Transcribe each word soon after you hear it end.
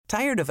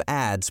Tired of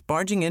ads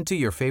barging into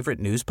your favorite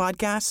news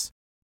podcasts?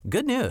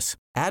 Good news.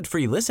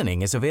 Ad-free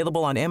listening is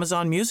available on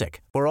Amazon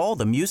Music for all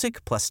the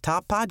music plus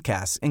top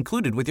podcasts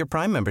included with your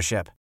Prime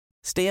membership.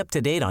 Stay up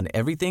to date on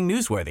everything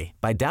newsworthy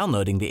by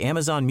downloading the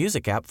Amazon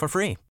Music app for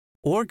free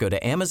or go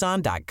to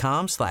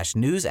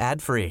amazon.com/news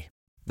ad free.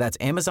 That's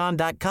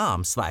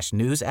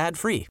amazon.com/news ad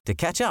free to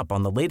catch up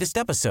on the latest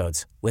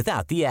episodes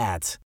without the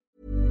ads.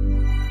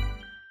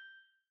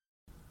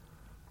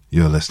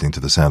 You're listening to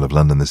The Sound of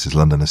London. This is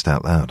Londonist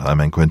Out Loud. I'm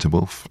N. Quentin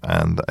Woolf,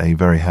 and a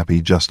very happy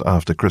just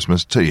after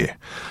Christmas to you.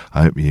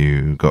 I hope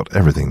you got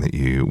everything that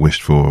you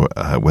wished for,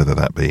 whether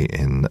that be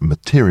in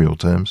material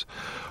terms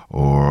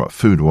or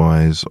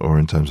food-wise, or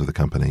in terms of the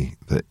company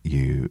that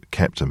you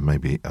kept and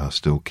maybe are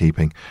still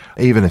keeping.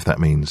 Even if that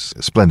means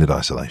splendid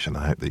isolation,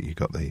 I hope that you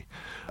got the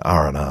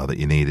R&R that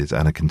you needed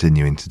and are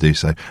continuing to do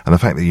so. And the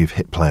fact that you've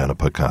hit play on a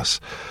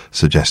podcast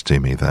suggests to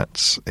me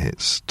that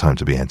it's time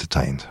to be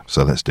entertained.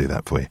 So let's do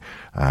that for you.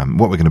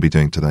 What we're going to be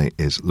doing today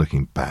is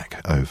looking back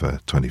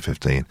over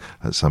 2015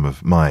 at some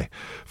of my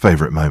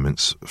favourite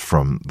moments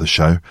from the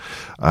show.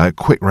 A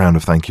quick round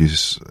of thank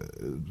yous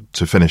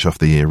to finish off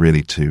the year,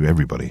 really, to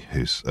everybody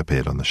who's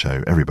appeared on the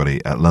show,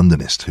 everybody at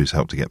Londonist who's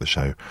helped to get the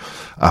show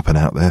up and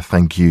out there.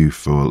 Thank you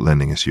for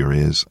lending us your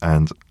ears,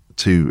 and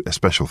two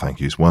special thank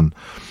yous. One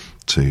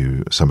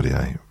to somebody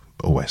I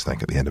always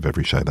thank at the end of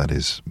every show, that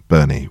is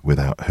Bernie,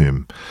 without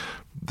whom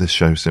this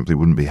show simply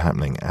wouldn't be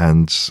happening.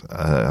 And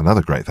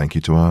another great thank you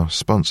to our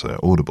sponsor,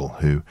 Audible,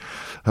 who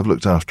have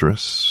looked after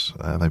us.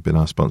 They've been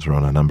our sponsor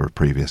on a number of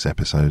previous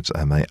episodes,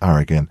 and they are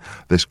again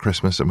this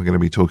Christmas, and we're going to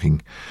be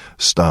talking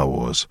Star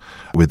Wars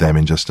with them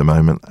in just a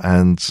moment.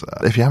 And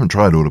if you haven't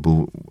tried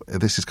Audible,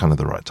 this is kind of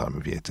the right time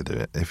of year to do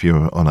it. If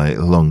you're on a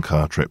long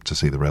car trip to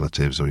see the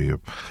relatives, or you've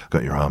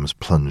got your arms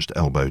plunged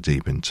elbow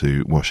deep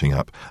into washing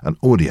up, an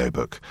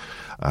audiobook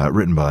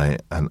written by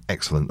an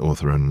excellent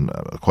author and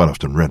quite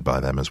often read by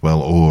them as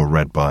well, or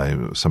read by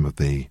some of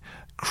the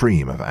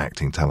cream of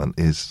acting talent,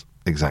 is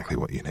exactly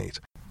what you need.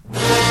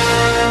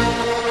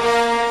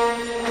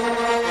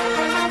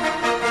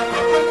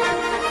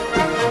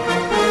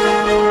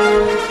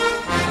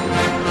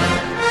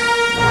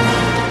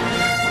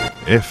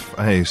 If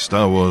a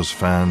Star Wars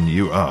fan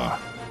you are,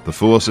 the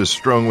Force is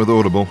strong with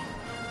Audible,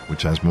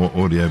 which has more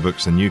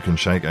audiobooks than you can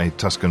shake a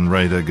Tusken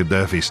Raider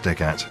Gaddafi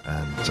stick at.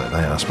 And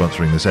they are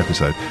sponsoring this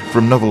episode.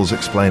 From novels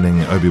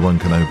explaining Obi-Wan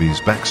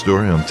Kenobi's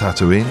backstory on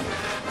Tatooine,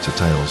 to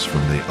tales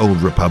from the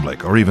Old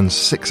Republic, or even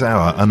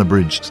 6-hour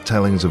unabridged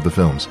tellings of the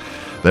films,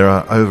 there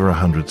are over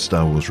 100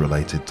 Star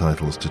Wars-related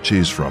titles to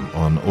choose from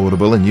on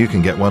Audible, and you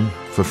can get one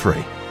for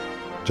free.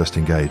 Just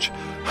engage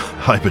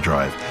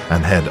Hyperdrive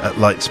and head at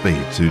light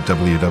speed to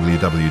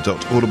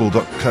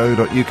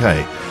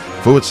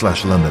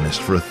www.audible.co.uk/Londonist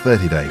for a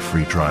 30-day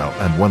free trial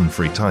and one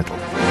free title.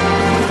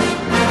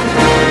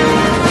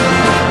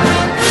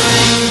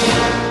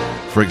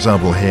 For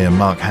example, hear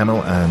Mark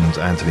Hamill and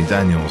Anthony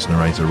Daniels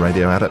narrate a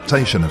radio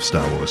adaptation of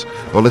Star Wars,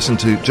 or listen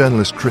to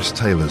journalist Chris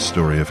Taylor's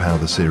story of how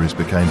the series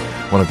became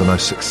one of the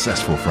most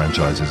successful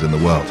franchises in the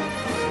world.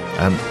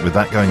 And with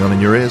that going on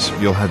in your ears,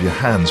 you'll have your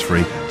hands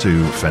free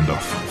to fend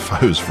off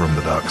foes from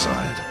the dark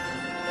side.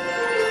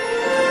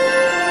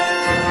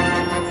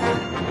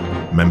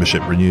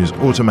 Membership renews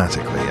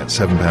automatically at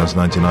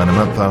 £7.99 a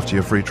month after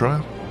your free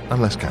trial,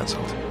 unless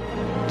cancelled.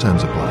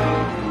 Terms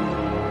apply.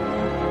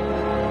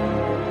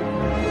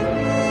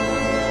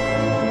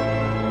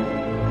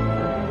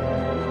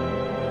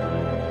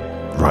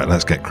 Right,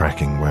 let's get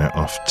cracking. We're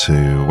off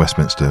to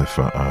Westminster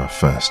for our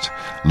first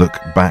look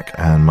back,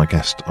 and my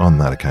guest on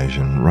that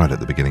occasion, right at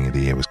the beginning of the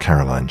year, was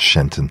Caroline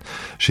Shenton.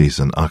 She's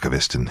an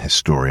archivist and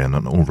historian,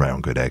 an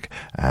all-round good egg,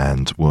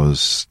 and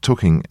was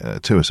talking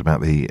to us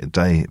about the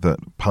day that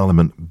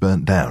Parliament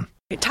burnt down.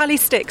 Tally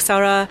sticks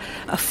are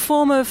a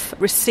form of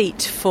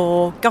receipt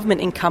for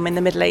government income in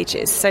the Middle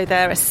Ages. So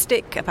they're a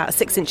stick about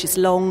 6 inches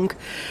long,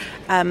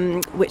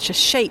 which are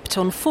shaped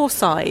on 4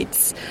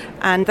 sides,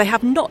 and they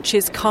have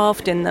notches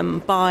carved in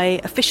them by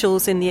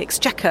officials in the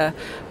Exchequer,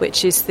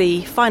 which is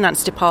the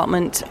finance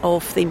department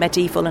of the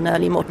medieval and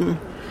early modern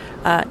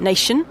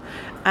nation.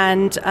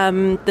 And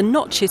the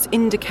notches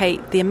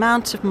indicate the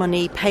amount of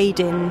money paid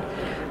in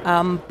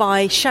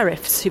by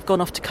sheriffs who've gone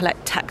off to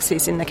collect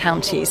taxes in the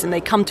counties, and they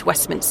come to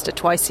Westminster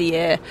twice a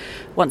year,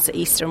 once at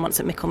Easter and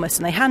once at Michaelmas,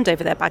 and they hand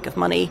over their bag of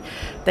money.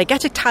 They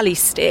get a tally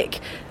stick,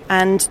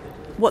 and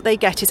what they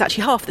get is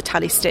actually half the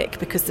tally stick,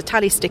 because the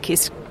tally stick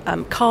is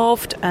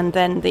carved, and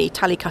then the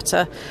tally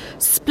cutter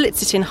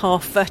splits it in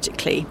half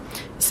vertically.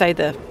 So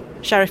the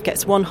sheriff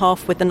gets one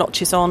half with the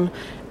notches on,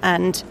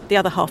 and the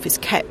other half is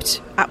kept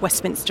at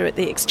Westminster at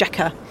the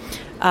Exchequer.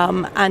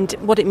 And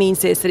what it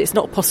means is that it's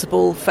not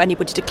possible for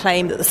anybody to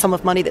claim that the sum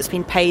of money that's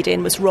been paid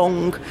in was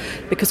wrong,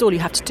 because all you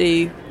have to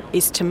do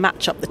is to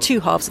match up the two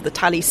halves of the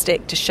tally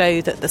stick to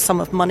show that the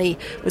sum of money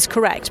was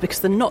correct, because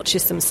the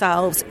notches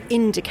themselves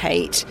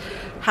indicate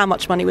how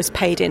much money was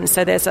paid in.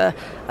 So there's a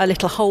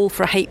little hole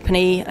for a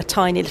halfpenny, a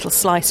tiny little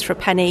slice for a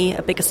penny,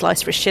 a bigger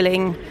slice for a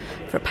shilling,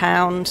 for a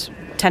pound,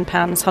 £10,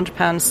 £100,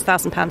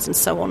 £1,000, and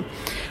so on.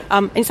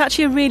 It's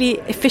actually a really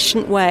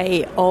efficient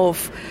way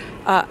of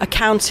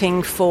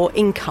accounting for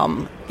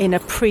income in a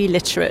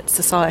pre-literate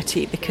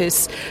society,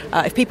 because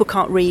if people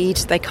can't read,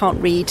 they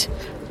can't read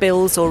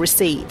bills or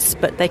receipts,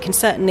 but they can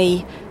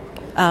certainly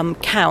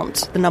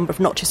count the number of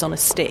notches on a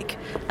stick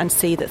and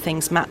see that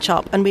things match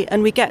up. And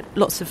we get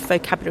lots of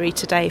vocabulary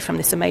today from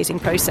this amazing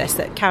process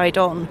that carried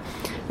on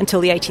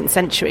until the 18th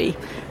century.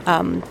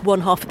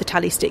 One half of the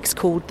tally stick's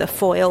called the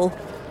foil.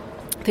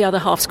 The other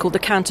half's called the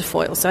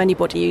counterfoil. So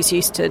anybody who's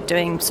used to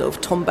doing sort of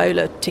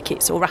tombola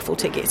tickets or raffle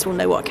tickets will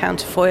know what a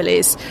counterfoil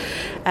is.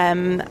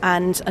 And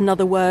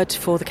another word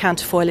for the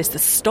counterfoil is the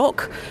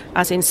stock,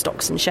 as in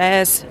stocks and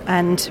shares.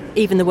 And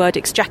even the word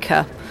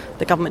exchequer,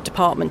 the government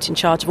department in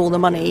charge of all the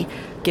money,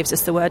 gives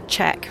us the word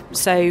cheque.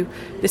 So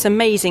this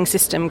amazing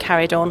system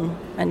carried on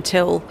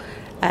until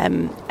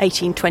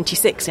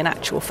 1826, in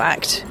actual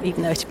fact,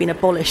 even though it had been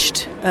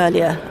abolished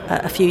earlier,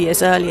 a few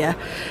years earlier.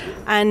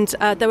 And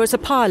there was a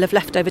pile of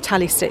leftover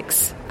tally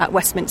sticks at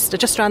Westminster,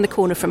 just around the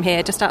corner from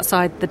here, just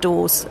outside the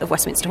doors of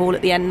Westminster Hall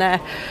at the end there.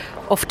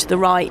 Off to the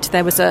right,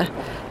 there was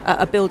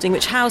a building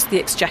which housed the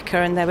Exchequer,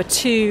 and there were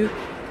two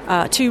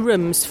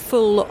rooms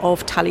full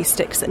of tally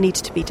sticks that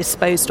needed to be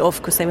disposed of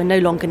because they were no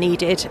longer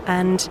needed.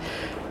 And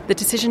the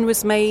decision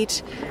was made,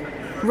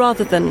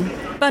 rather than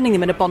burning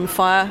them in a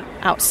bonfire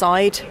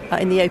outside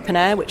in the open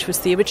air, which was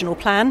the original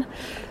plan,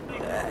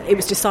 it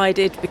was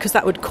decided, because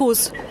that would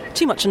cause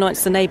too much annoyance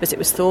to the neighbours, it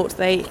was thought,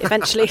 they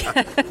eventually,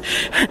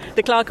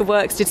 the Clerk of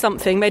Works did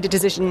something, made a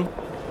decision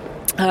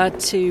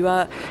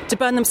to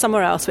burn them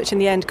somewhere else, which in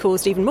the end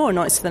caused even more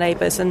annoyance to the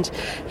neighbours, and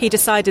he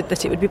decided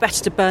that it would be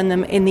better to burn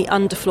them in the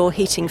underfloor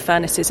heating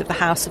furnaces of the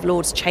House of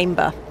Lords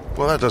Chamber.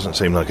 Well, that doesn't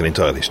seem like an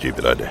entirely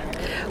stupid idea.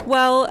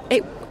 Well,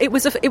 it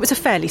was a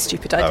fairly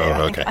stupid idea.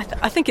 Oh, okay.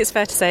 I think it's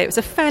fair to say it was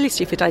a fairly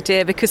stupid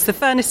idea, because the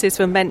furnaces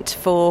were meant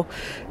for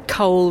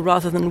coal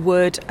rather than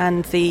wood,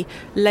 and the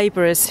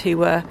labourers who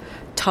were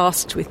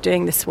tasked with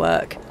doing this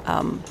work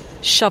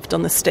shoved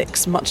on the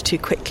sticks much too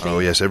quickly. Oh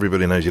yes,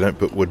 everybody knows you don't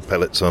put wood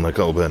pellets on a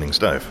coal-burning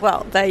stove.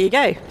 Well, there you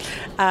go.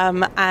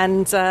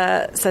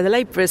 So the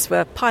labourers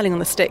were piling on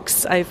the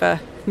sticks over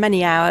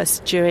many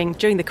hours during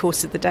the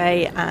course of the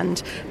day,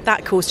 and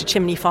that caused a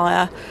chimney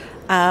fire,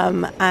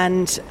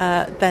 and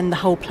then the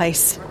whole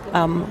place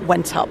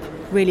went up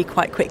really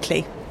quite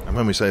quickly. And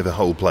when we say the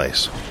whole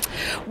place?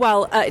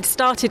 Well, it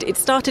started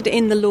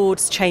in the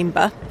Lord's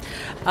Chamber,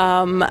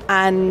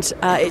 and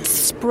it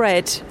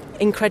spread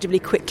incredibly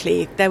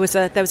quickly. There was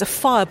a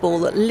fireball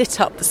that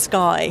lit up the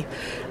sky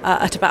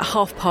at about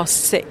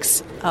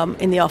 6:30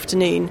 in the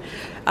afternoon.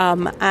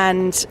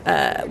 And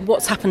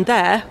what's happened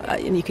there,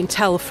 and you can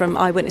tell from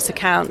eyewitness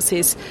accounts,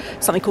 is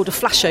something called a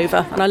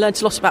flashover. And I learned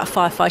a lot about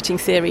firefighting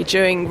theory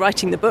during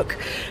writing the book.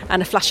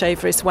 And a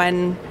flashover is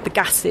when the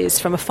gases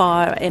from a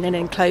fire in an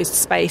enclosed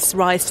space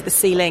rise to the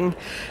ceiling,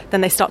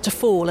 then they start to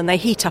fall and they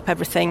heat up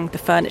everything, the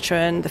furniture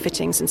and the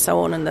fittings and so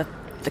on, and the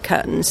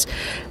curtains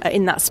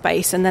in that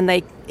space, and then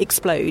they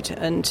explode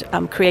and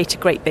create a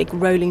great big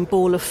rolling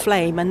ball of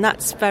flame. And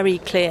that's very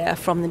clear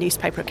from the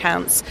newspaper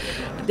accounts.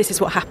 This is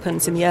what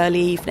happens in the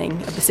early evening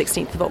of the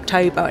 16th of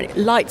October, and it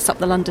lights up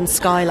the London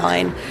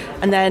skyline,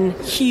 and then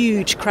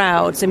huge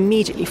crowds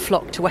immediately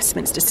flock to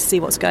Westminster to see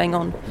what's going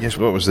on. Yes,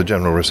 what was the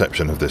general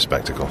reception of this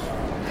spectacle?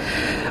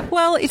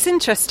 Well, it's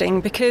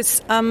interesting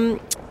because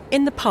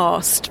in the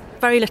past,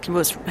 very little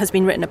has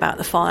been written about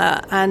the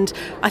fire, and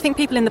I think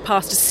people in the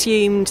past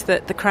assumed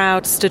that the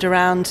crowd stood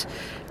around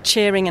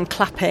cheering and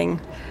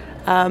clapping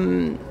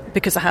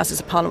because the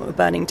Houses of Parliament were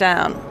burning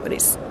down. But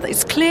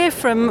it's clear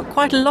from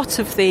quite a lot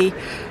of the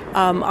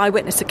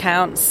eyewitness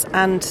accounts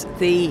and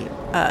the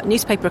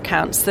newspaper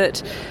accounts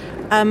that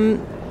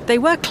they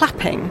were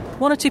clapping.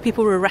 One or two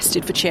people were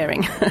arrested for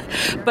cheering,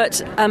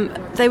 but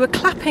they were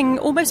clapping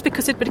almost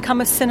because it had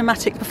become a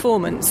cinematic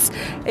performance.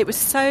 It was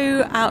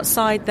so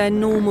outside their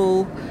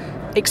normal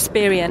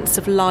experience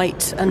of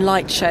light and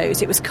light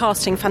shows. It was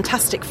casting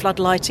fantastic flood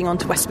lighting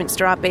onto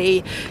Westminster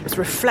Abbey. It was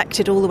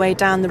reflected all the way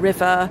down the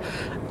river.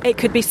 It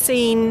could be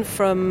seen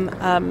from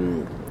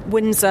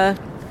Windsor,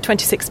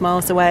 26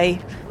 miles away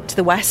to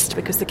the west,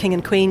 because the King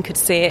and Queen could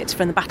see it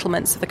from the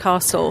battlements of the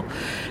castle.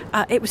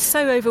 It was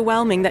so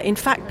overwhelming that in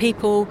fact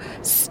people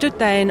stood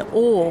there in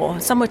awe.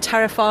 Some were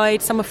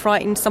terrified, some were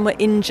frightened, some were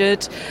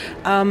injured,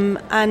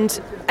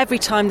 and every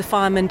time the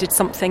firemen did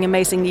something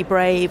amazingly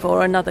brave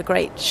or another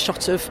great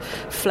shot of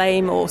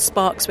flame or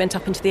sparks went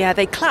up into the air,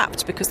 they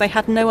clapped because they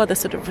had no other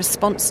sort of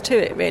response to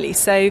it, really.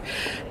 So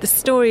the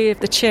story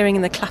of the cheering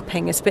and the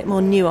clapping is a bit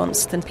more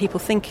nuanced than people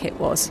think it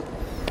was.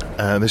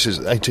 This is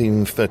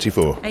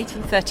 1834.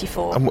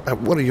 1834.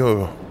 And what are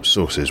your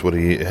sources?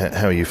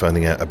 How are you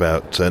finding out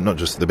about not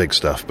just the big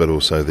stuff, but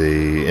also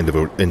the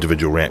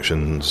individual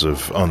reactions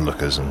of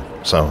onlookers and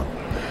so on?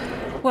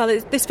 Well,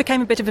 this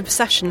became a bit of an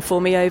obsession for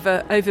me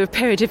over a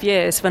period of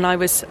years when I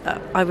was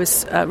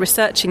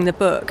researching the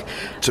book.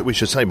 So we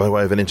should say, by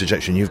way of an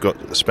interjection, you've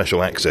got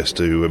special access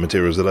to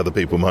materials that other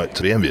people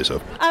might be envious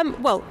of.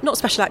 Well, not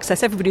special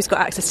access. Everybody's got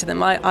access to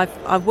them.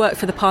 I've worked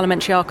for the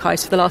Parliamentary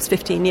Archives for the last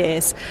 15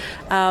 years.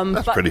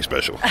 That's pretty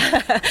special.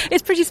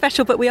 It's pretty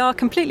special, but we are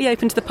completely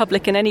open to the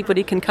public, and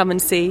anybody can come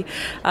and see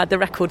the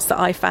records that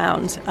I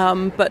found.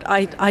 But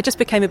I just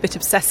became a bit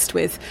obsessed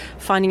with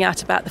finding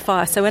out about the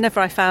fire. So whenever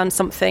I found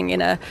something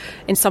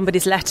in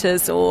somebody's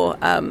letters or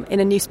in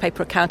a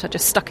newspaper account, I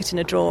just stuck it in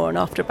a drawer, and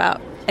after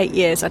about 8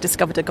 years I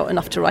discovered I got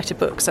enough to write a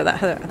book, so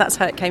that's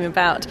how it came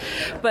about.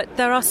 But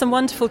there are some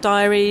wonderful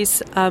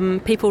diaries,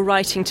 people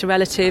writing to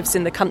relatives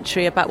in the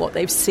country about what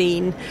they've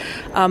seen.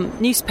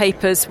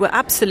 Newspapers were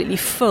absolutely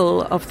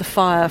full of the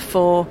fire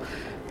for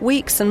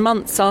weeks and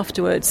months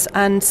afterwards,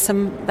 and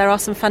there are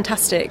some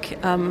fantastic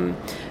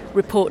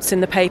reports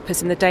in the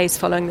papers in the days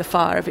following the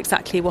fire of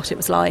exactly what it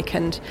was like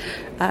and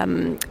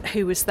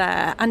who was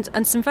there.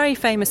 And some very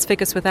famous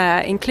figures were there,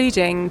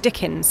 including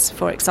Dickens,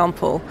 for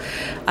example,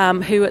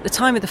 who at the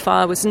time of the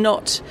fire was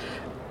not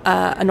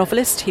a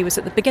novelist. He was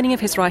at the beginning of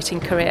his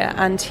writing career,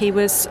 and he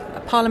was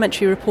a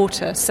parliamentary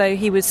reporter. So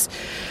he was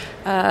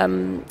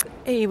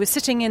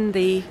sitting in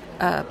the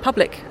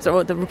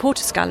or the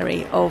reporters'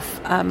 gallery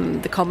of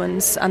the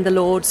Commons and the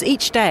Lords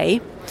each day,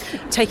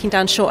 taking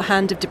down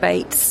shorthand of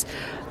debates.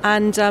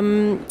 And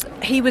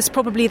he was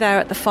probably there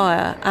at the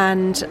fire,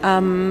 and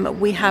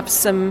we have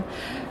some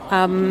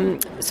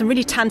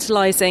really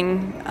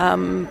tantalising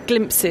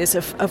glimpses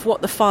of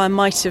what the fire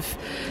might have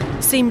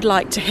seemed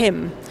like to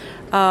him,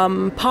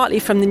 partly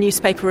from the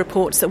newspaper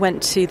reports that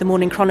went to the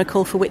Morning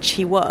Chronicle, for which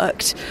he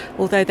worked.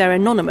 Although they're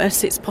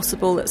anonymous, it's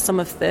possible that some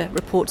of the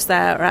reports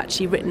there are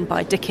actually written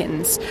by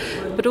Dickens.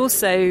 But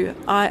also,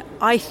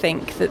 I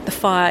think that the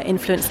fire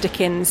influenced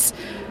Dickens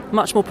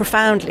much more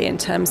profoundly in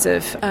terms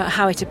of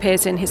how it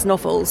appears in his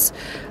novels,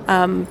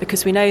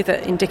 because we know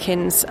that in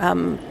Dickens,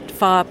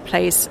 fire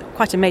plays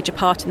quite a major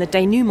part in the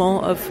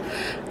denouement of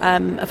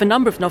a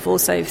number of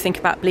novels. So think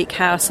about Bleak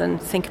House and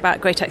think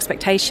about Great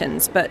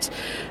Expectations. But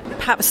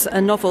perhaps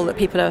a novel that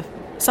people are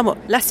somewhat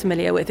less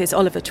familiar with is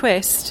Oliver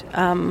Twist,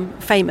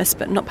 famous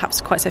but not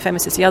perhaps quite so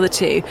famous as the other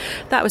two.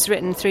 That was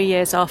written 3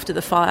 years after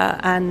the fire,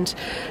 and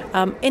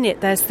in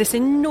it there's this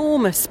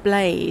enormous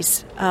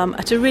blaze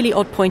at a really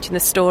odd point in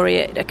the story.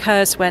 It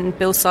occurs when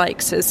Bill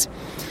Sikes has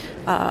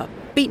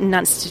beaten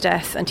Nancy to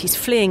death and he's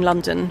fleeing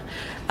London,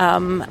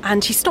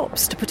 and he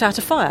stops to put out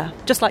a fire,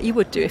 just like you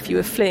would do if you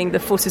were fleeing the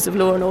forces of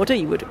law and order.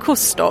 You would of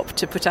course stop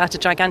to put out a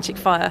gigantic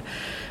fire.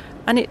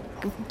 And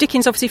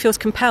Dickens obviously feels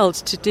compelled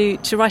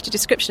to write a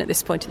description at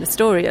this point in the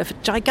story of a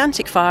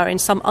gigantic fire in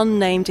some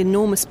unnamed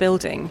enormous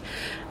building.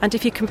 And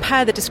if you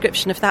compare the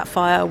description of that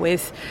fire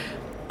with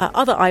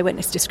other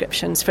eyewitness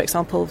descriptions, for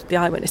example, the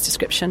eyewitness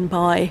description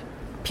by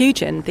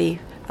Pugin, the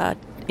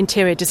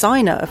interior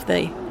designer of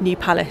the new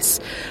palace,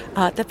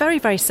 they're very,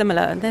 very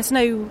similar, and there's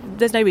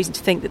no reason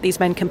to think that these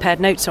men compared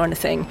notes or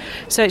anything.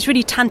 So it's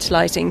really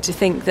tantalising to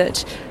think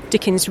that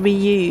Dickens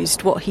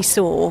reused what he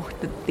saw,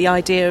 the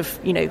idea of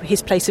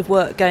his place of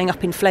work going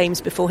up in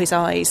flames before his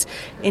eyes,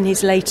 in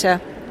his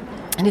later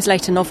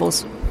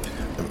novels.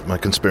 My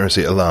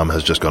conspiracy alarm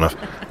has just gone off.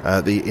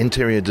 The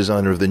interior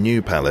designer of the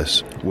new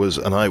palace was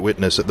an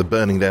eyewitness at the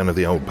burning down of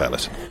the old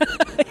palace.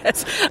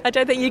 Yes, I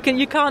don't think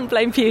you can't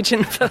blame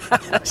Pugin for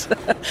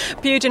that.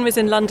 Pugin was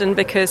in London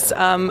because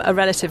a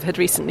relative had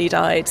recently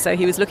died, so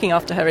he was looking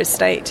after her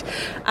estate.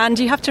 And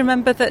you have to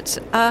remember that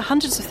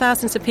hundreds of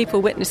thousands of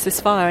people witnessed this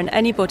fire, and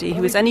anybody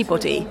who was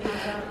anybody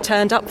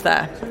turned up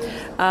there.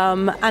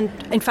 And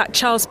in fact,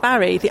 Charles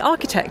Barry, the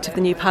architect of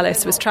the new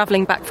palace, was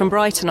travelling back from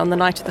Brighton on the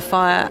night of the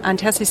fire,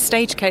 and as his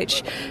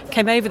stagecoach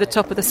came over the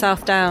top of the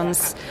South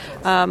Downs,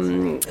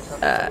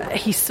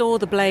 he saw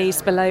the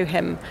blaze below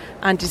him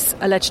and is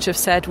alleged to have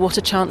said, "What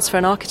a chance for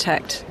an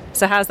architect."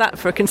 So how's that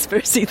for a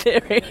conspiracy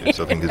theory? Yes,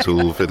 I think it's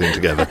all fitting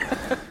together.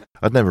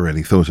 I'd never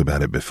really thought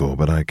about it before,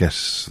 but I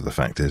guess the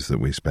fact is that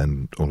we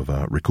spend all of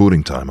our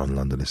recording time on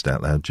Londonist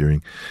Out Loud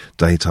during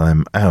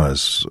daytime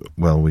hours.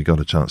 Well, we got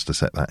a chance to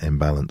set that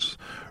imbalance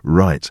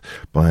right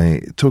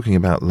by talking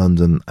about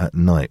London at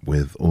Night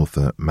with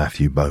author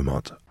Matthew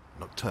Beaumont.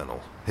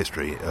 Nocturnal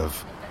history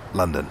of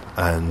London,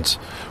 and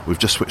we've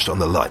just switched on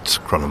the lights,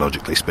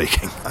 chronologically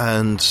speaking.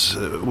 And,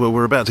 well,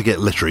 we're about to get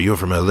literary. You're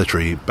from a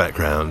literary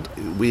background.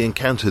 We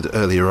encountered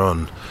earlier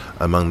on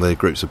among the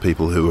groups of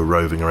people who were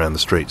roving around the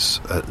streets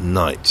at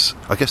night.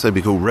 I guess they'd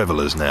be called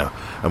revellers now.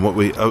 And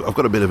I've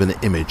got a bit of an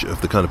image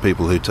of the kind of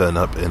people who turn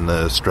up in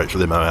the stretch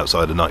limo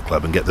outside a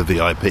nightclub and get the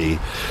VIP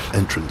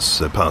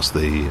entrance past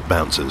the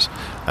bouncers.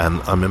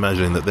 And I'm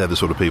imagining that they're the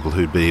sort of people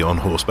who'd be on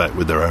horseback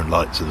with their own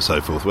lights and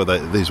so forth. Well,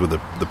 these were the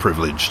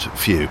privileged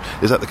few.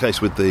 Is that the case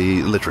with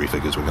the literary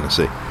figures we're going to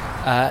see?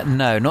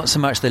 No, not so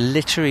much the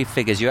literary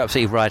figures. You're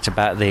absolutely right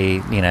about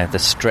the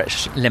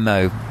stretch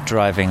limo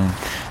driving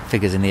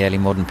figures in the early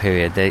modern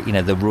period.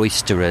 The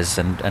roisterers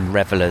and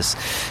revellers,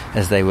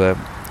 as they were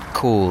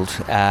called,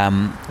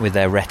 with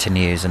their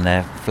retinues and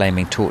their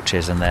flaming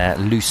torches and their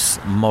loose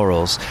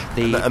morals.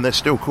 And they're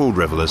still called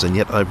revellers, and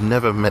yet I've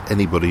never met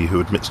anybody who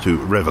admits to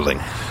revelling.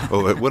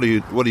 Or what are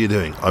you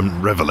doing?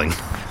 I'm revelling.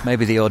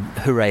 Maybe the odd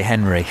Hooray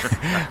Henry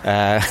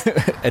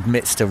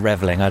admits to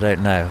revelling. I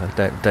don't know.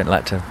 I don't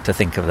like to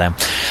think of them.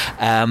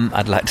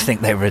 I'd like to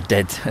think they were a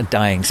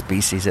dying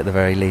species at the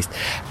very least.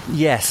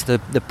 Yes, the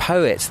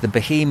poets, the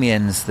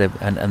Bohemians,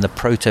 and the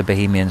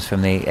proto-Bohemians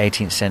from the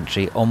 18th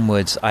century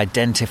onwards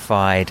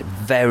identified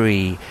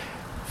very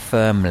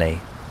firmly,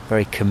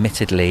 very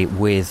committedly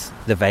with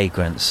the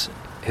vagrants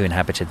who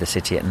inhabited the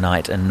city at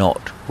night and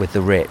not with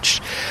the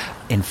rich.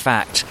 In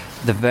fact,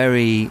 the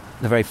very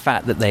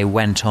fact that they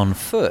went on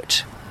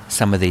foot,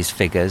 some of these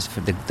figures,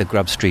 the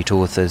Grub Street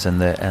authors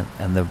and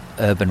the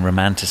urban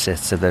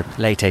romanticists of the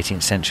late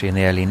 18th century and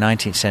the early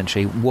 19th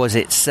century, was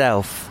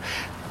itself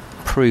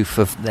proof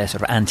of their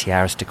sort of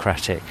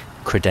anti-aristocratic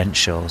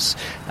credentials.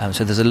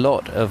 So there's a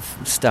lot of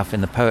stuff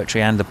in the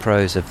poetry and the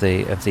prose of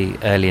the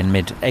early and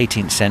mid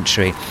 18th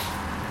century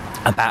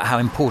about how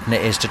important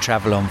it is to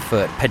travel on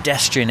foot.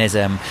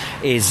 Pedestrianism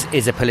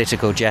is a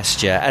political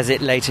gesture, as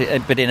it later,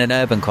 but in an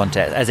urban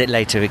context, as it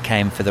later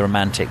became for the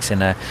Romantics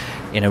in a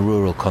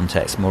rural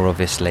context, more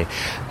obviously.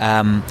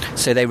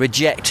 So they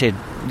rejected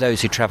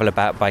those who travel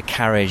about by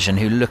carriage and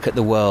who look at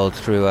the world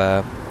through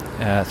a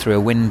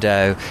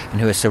window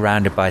and who are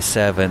surrounded by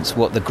servants.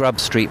 What the Grub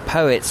Street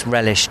poets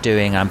relished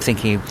doing, I'm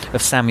thinking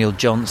of Samuel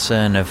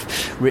Johnson,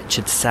 of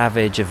Richard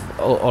Savage, of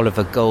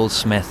Oliver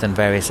Goldsmith and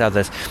various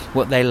others.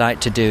 What they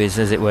like to do is,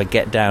 as it were,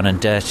 get down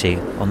and dirty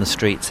on the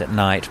streets at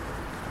night.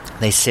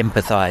 They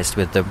sympathised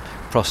with the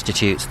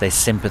prostitutes, they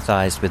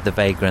sympathised with the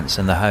vagrants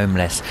and the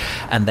homeless,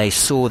 and they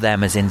saw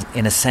them as,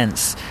 in a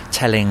sense,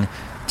 telling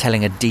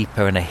a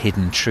deeper and a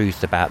hidden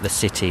truth about the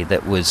city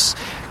that was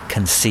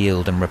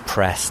concealed and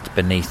repressed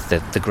beneath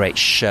the great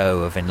show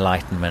of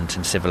enlightenment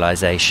and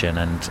civilization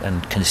and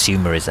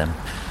consumerism.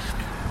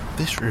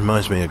 This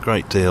reminds me a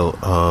great deal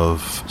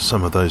of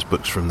some of those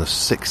books from the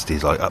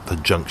 60s, like Up the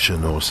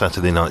Junction or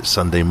Saturday Night,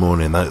 Sunday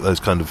Morning, those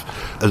kind of,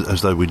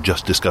 as though we'd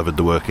just discovered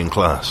the working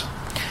class.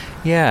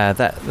 Yeah,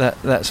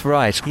 that's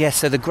right. Yes,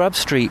 so the Grub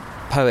Street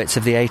poets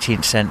of the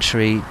 18th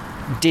century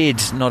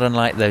did, not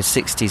unlike those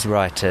 60s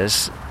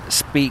writers,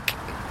 speak,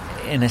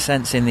 in a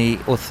sense, in the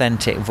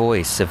authentic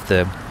voice of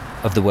the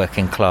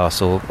working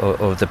class or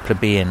the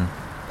plebeian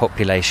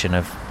population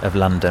of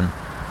London.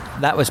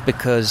 That was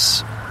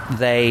because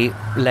they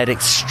led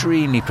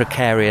extremely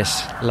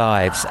precarious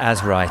lives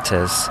as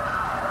writers.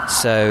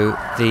 So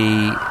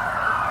the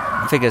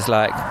figures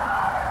like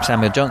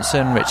Samuel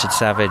Johnson, Richard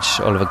Savage,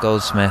 Oliver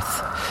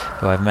Goldsmith,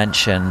 who I've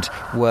mentioned,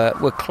 were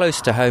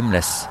close to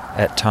homeless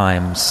at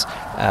times.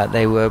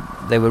 They were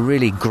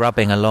really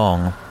grubbing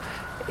along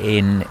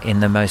in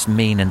the most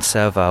mean and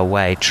servile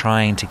way,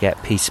 trying to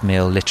get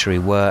piecemeal literary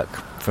work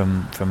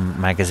from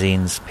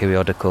magazines,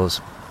 periodicals,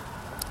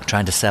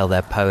 trying to sell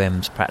their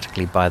poems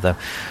practically by the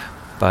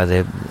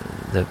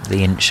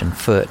inch and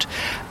foot,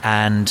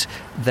 and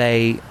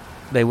they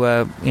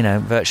were,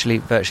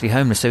 virtually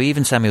homeless. So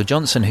even Samuel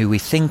Johnson, who we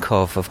think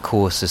of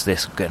course, as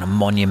this kind of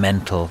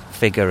monumental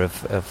figure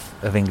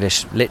of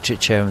English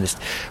literature, and this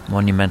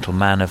monumental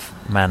man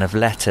of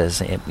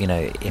letters,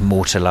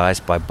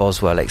 immortalised by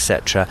Boswell,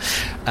 etc.,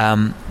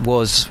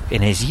 was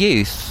in his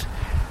youth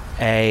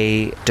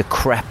a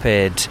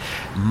decrepit,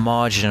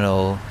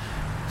 marginal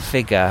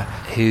figure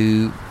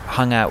who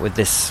hung out with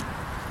this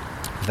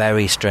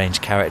very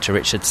strange character,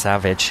 Richard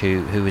Savage,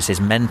 who was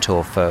his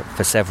mentor for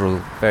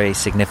several very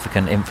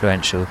significant,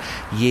 influential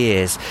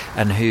years,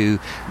 and who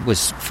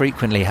was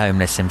frequently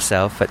homeless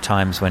himself at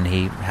times when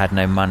he had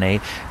no money,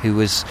 who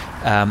was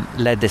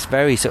led this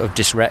very sort of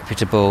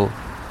disreputable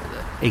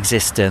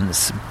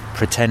existence,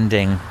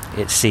 pretending,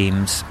 it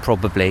seems,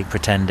 probably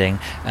pretending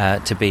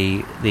to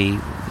be the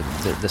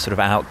sort of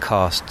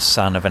outcast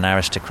son of an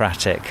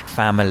aristocratic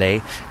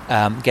family,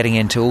 getting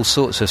into all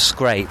sorts of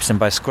scrapes, and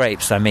by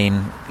scrapes I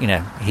mean,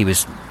 he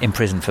was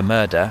imprisoned for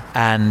murder,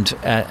 and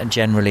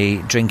generally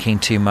drinking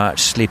too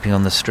much, sleeping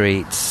on the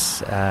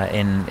streets,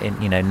 in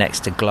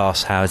next to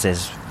glass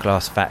houses,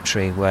 glass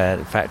factories where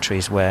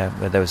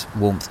there was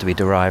warmth to be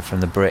derived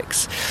from the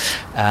bricks.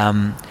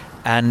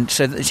 And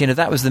so,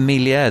 that was the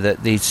milieu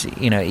that these,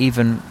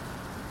 even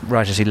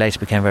writers who later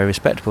became very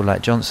respectable,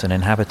 like Johnson,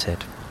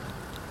 inhabited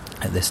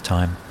at this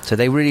time. So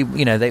they really,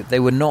 they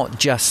were not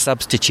just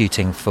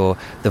substituting for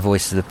the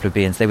voices of the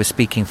plebeians. They were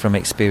speaking from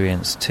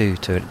experience too,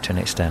 to an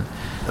extent.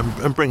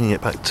 And bringing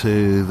it back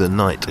to the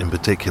night in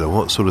particular,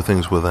 what sort of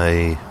things were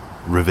they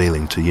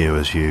revealing to you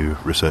as you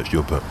researched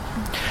your book?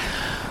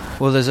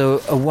 Well, there's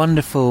a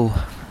wonderful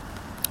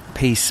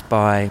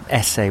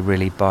essay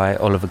by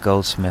Oliver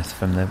Goldsmith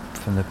from the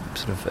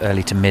sort of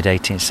early to mid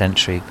 18th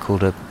century,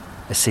 called a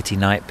city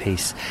night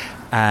piece,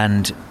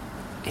 and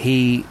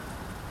he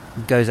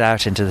goes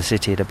out into the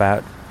city at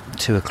about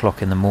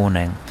 2:00 in the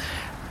morning,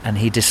 and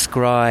he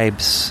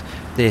describes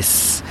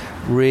this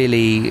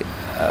really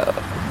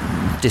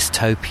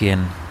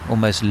dystopian,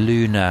 almost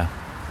lunar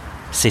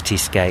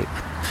cityscape,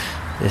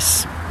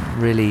 this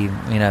really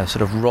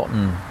sort of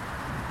rotten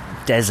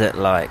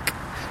desert-like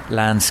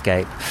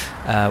landscape,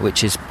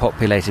 which is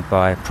populated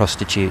by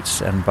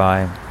prostitutes and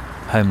by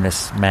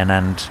homeless men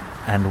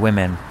and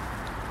women.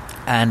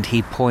 And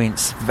he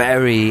points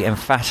very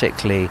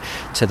emphatically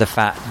to the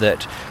fact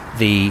that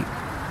the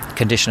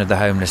condition of the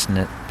homeless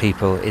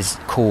people is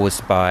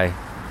caused by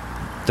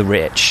the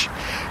rich.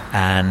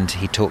 And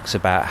he talks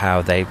about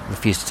how they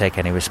refuse to take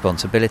any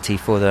responsibility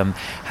for them,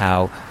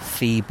 how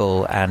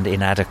feeble and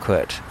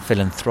inadequate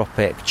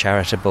philanthropic,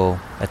 charitable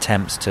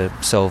attempts to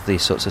solve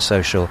these sorts of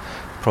social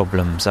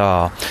problems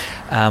are.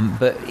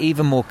 But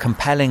even more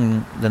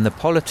compelling than the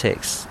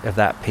politics of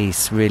that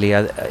piece really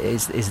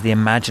is the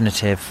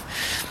imaginative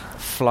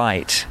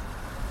flight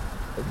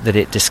that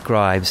it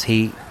describes.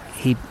 He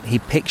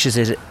pictures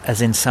it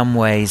as in some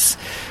ways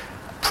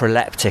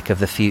proleptic of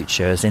the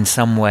future, as in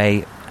some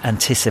way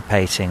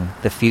anticipating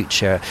the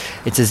future.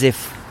 It's as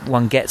if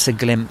one gets a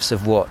glimpse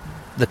of what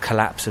the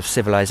collapse of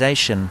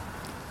civilization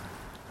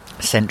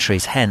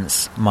centuries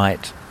hence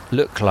might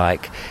look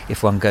like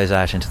if one goes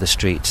out into the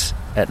streets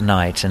at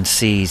night and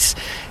sees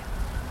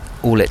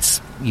all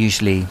its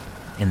usually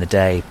in the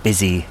day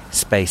busy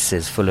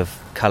spaces full of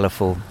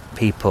colourful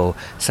people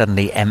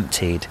suddenly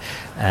emptied,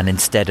 and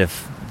instead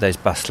of those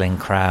bustling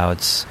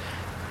crowds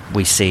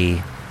we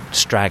see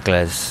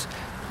stragglers,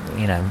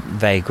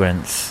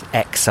 vagrants,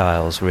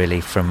 exiles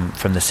really from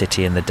the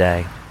city in the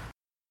day.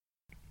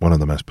 One of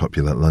the most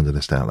popular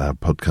Londonist Out Loud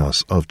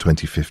podcasts of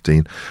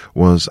 2015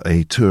 was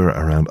a tour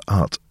around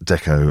Art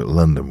Deco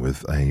London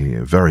with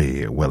a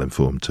very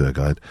well-informed tour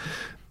guide,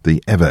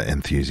 the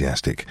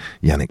ever-enthusiastic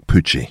Yannick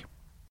Pucci.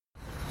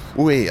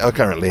 We are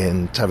currently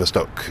in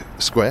Tavistock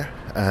Square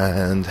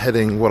and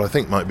heading what I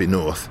think might be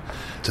north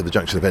to the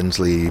junction of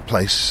Ensley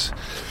Place.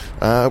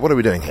 What are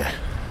we doing here?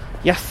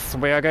 Yes,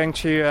 we are going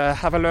to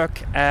have a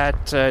look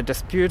at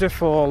this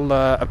beautiful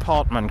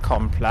apartment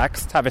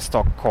complex,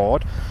 Tavistock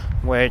Court,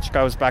 which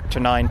goes back to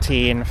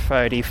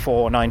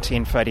 1934,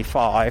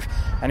 1935,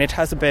 and it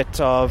has a bit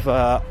of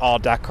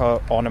Art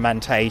Deco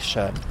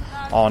ornamentation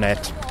on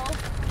it,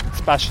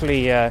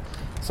 especially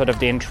sort of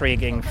the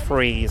intriguing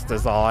frieze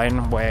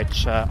design,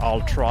 which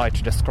I'll try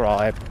to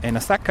describe in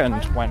a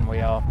second when we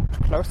are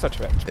closer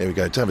to it. Here we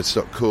go,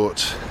 Tavistock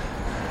Court.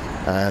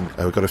 And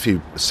we've got a few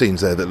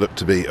scenes there that look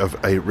to be of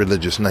a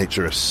religious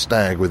nature. A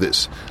stag with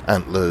its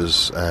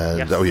antlers, and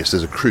yes. Oh yes,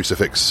 there's a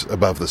crucifix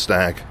above the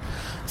stag.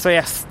 So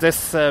yes,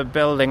 this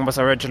building was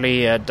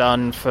originally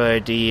done for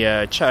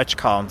the church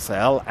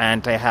council,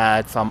 and they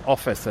had some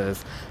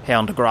offices here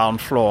on the ground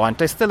floor, and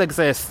they still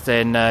exist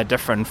in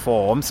different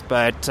forms,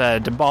 but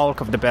the bulk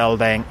of the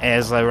building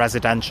is a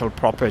residential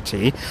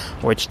property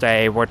which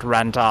they would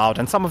rent out,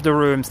 and some of the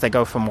rooms, they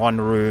go from one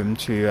room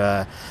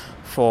to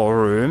 4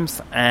 rooms,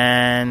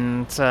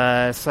 and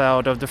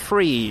so the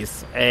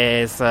frieze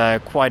is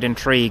quite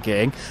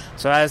intriguing.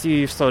 So as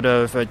you sort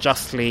of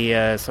justly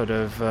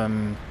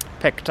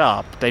picked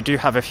up, they do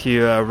have a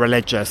few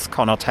religious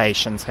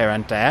connotations here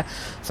and there.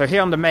 So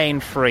here on the main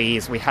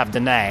frieze we have the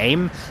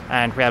name,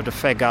 and we have the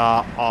figure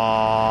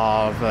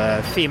of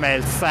a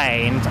female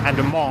saint and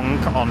a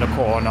monk on the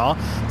corner.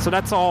 So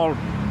that's all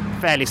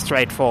fairly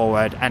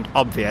straightforward and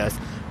obvious.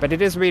 But it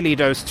is really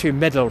those two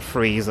middle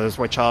friezes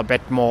which are a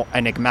bit more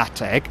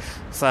enigmatic.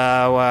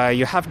 So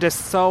you have this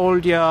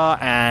soldier,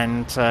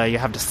 and you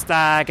have the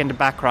stag in the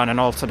background, and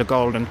also the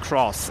golden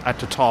cross at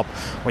the top,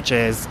 which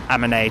is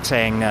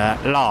emanating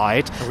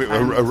light.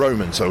 A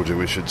Roman soldier,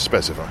 we should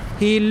specify.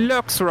 He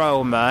looks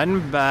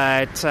Roman,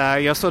 but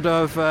you're sort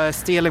of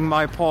stealing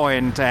my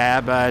point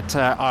there, but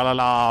I'll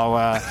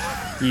allow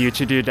you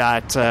to do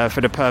that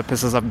for the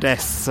purposes of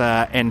this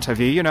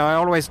interview. I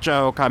always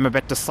joke I'm a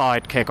bit the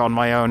sidekick on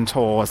my own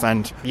tours,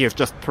 and you've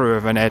just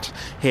proven it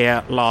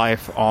here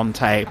live on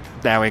tape.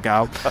 There we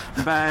go.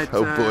 But,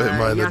 oh boy,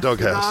 am I in the doghouse.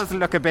 It does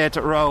look a bit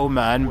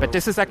Roman, but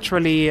this is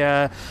actually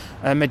a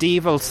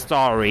medieval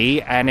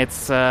story, and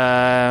it's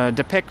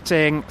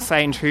depicting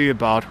Saint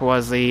Hubert, who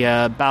was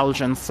a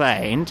Belgian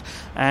saint,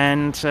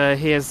 and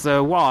his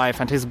wife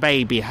and his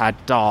baby had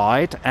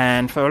died,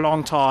 and for a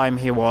long time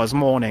he was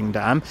mourning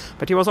them,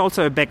 but he was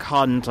also a big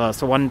hunter.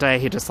 So one day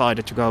he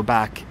decided to go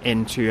back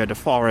into the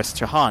forest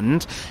to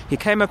hunt. He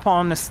came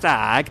upon a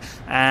stag,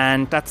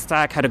 and that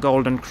stag had a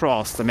golden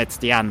cross amidst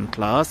the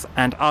antlers,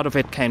 and out of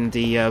it came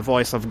the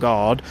voice of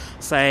God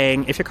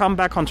saying, if you come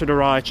back onto the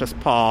righteous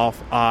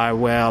path, I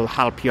will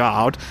help you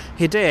out.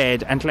 He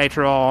did, and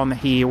later on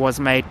he was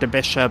made the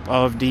bishop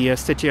of the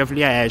city of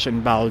Liège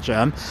in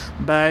Belgium.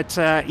 But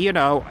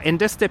in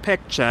this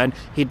depiction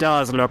he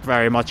does look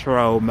very much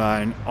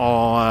Roman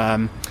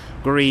or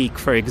Greek,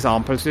 for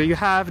example. So you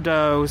have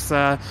those,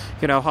 how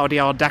the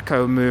Art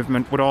Deco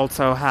movement would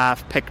also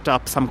have picked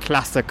up some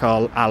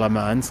classical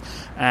elements,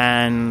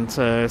 and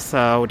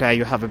so there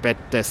you have a bit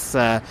this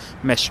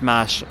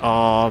mishmash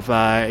of,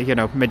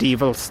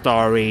 medieval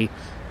story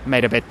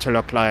made a bit to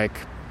look like,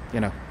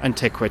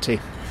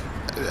 antiquity.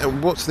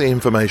 What's the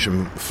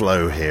information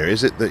flow here?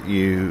 Is it that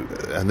you,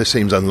 and this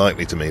seems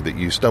unlikely to me, that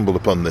you stumbled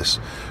upon this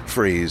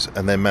frieze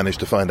and then managed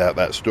to find out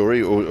that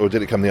story, or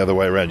did it come the other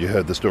way around? You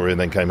heard the story and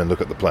then came and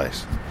looked at the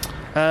place?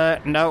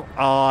 No,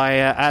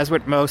 as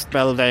with most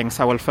buildings,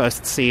 I will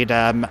first see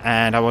them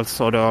and I will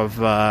sort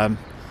of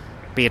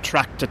be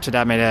attracted to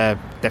them in a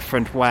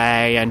different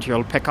way, and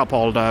you'll pick up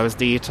all those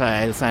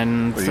details.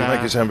 And well, you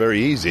make it sound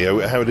very easy.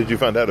 How did you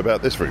find out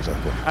about this, for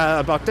example?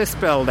 About this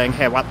building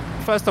here? Well,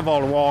 first of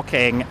all,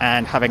 walking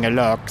and having a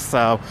look.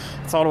 So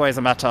it's always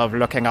a matter of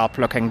looking up,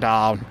 looking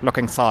down,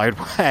 looking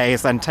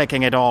sideways, and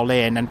taking it all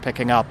in and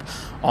picking up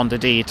on the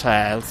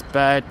details.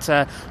 But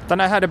then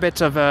I had a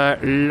bit of a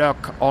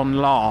look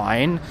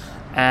online,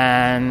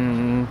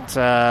 and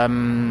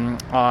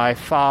I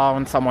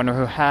found someone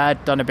who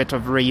had done a bit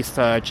of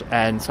research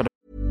and sort of...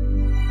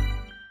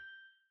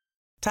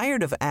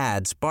 Tired of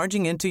ads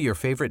barging into your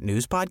favorite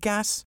news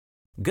podcasts?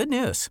 Good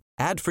news.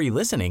 Ad-free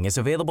listening is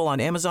available on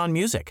Amazon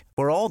Music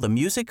for all the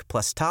music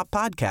plus top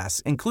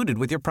podcasts included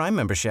with your Prime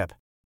membership.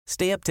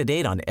 Stay up to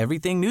date on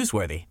everything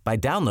newsworthy by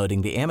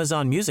downloading the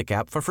Amazon Music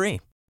app for free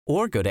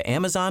or go to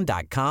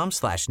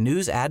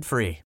amazon.com/news ad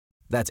free.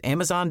 That's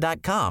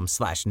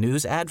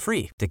amazon.com/news ad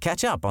free to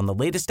catch up on the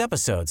latest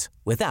episodes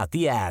without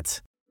the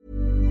ads.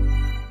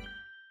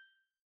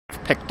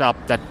 Picked up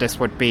that this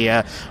would be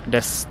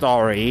this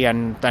story,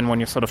 and then when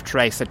you sort of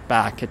trace it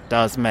back, it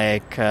does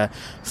make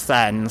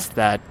sense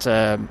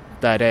that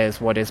that is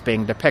what is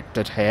being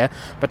depicted here.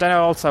 But then I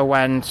also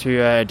went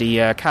to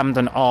the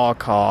Camden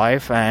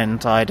Archive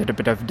and I did a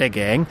bit of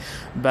digging,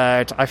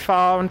 but I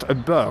found a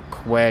book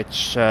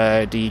which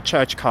the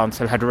Church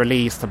Council had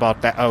released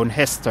about their own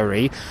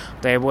history.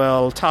 They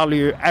will tell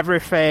you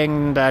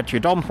everything that you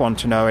don't want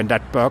to know in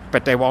that book,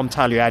 but they won't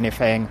tell you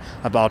anything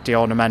about the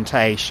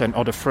ornamentation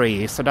or the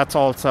frieze. So that's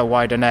also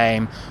why the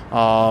name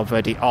of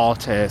the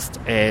artist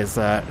is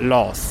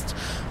lost.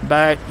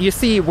 But you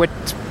see, with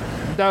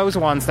those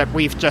ones that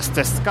we've just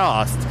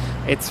discussed,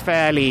 it's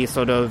fairly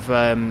sort of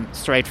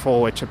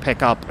straightforward to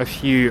pick up a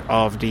few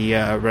of the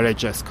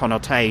religious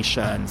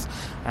connotations,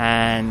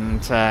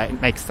 and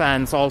it makes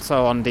sense.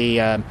 Also on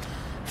the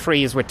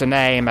frieze with the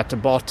name at the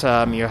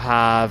bottom, you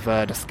have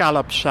the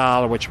scallop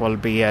shell, which will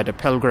be the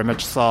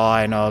pilgrimage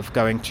sign of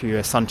going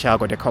to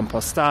Santiago de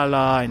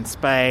Compostela in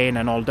Spain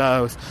and all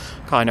those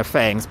kind of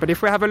things. But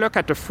if we have a look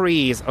at the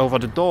frieze over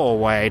the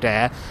doorway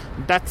there,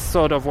 that's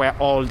sort of where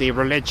all the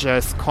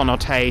religious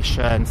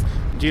connotations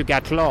do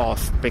get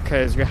lost,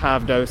 because you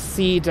have those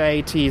sea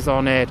deities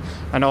on it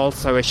and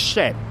also a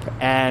ship.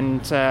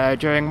 And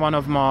during one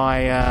of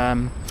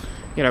my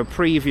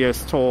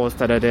previous tours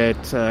that I did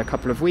a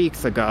couple of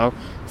weeks ago,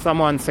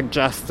 someone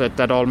suggested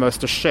that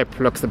almost a ship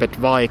looks a bit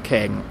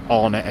Viking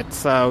on it.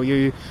 So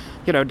you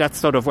know that's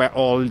sort of where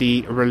all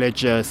the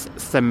religious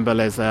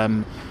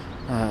symbolism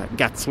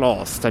gets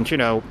lost. And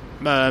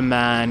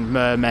merman,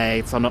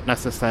 mermaids are not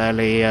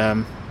necessarily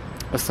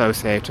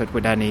associated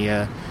with any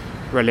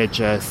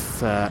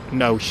religious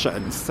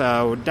notions.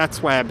 So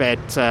that's where a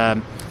bit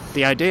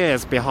the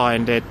ideas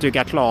behind it do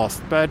get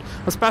lost. But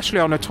especially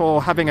on a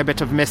tour, having a bit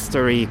of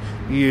mystery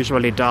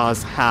usually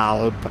does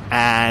help,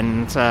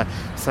 and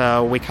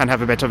so we can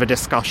have a bit of a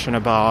discussion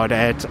about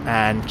it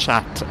and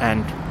chat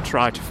and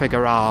try to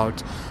figure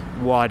out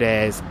what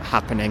is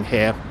happening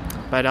here.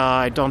 But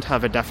I don't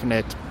have a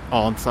definite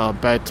answer,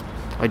 but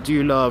I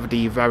do love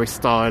the very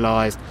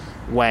stylized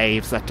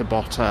waves at the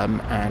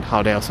bottom and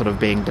how they are sort of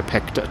being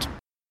depicted.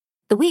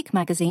 The Week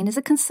magazine is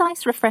a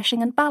concise,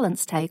 refreshing and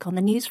balanced take on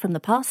the news from the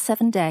past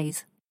 7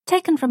 days.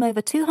 Taken from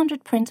over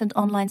 200 print and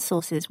online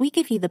sources, we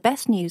give you the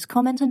best news,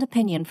 comment and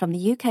opinion from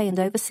the UK and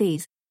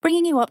overseas,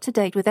 bringing you up to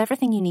date with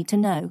everything you need to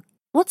know.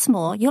 What's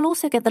more, you'll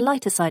also get the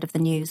lighter side of the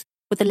news,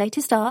 with the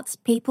latest arts,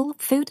 people,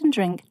 food and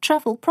drink,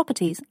 travel,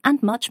 properties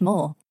and much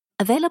more.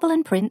 Available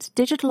in print,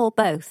 digital or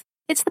both,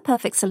 it's the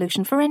perfect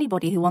solution for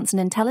anybody who wants an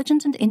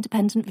intelligent and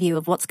independent view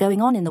of what's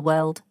going on in the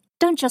world.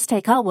 Don't just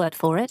take our word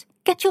for it.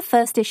 Get your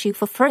first issue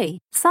for free.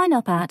 Sign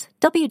up at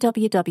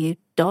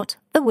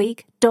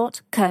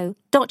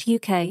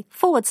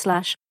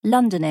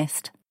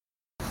www.theweek.co.uk/Londonist.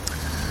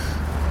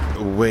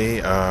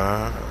 We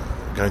are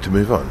going to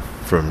move on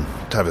from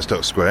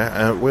Tavistock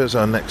Square. Where's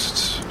our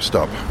next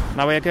stop?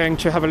 Now we're going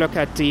to have a look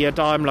at the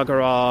Daimler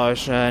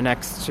garage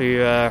next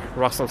to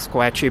Russell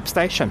Square Tube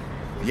Station.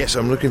 Yes,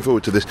 I'm looking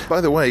forward to this. By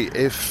the way,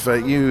 if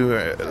you,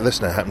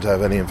 listener, happen to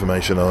have any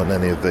information on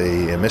any of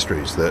the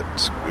mysteries that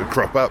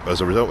crop up as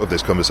a result of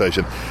this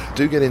conversation,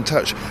 do get in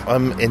touch.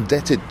 I'm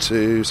indebted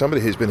to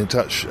somebody who's been in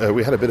touch.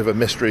 We had a bit of a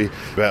mystery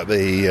about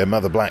the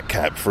Mother Black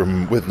Cap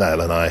from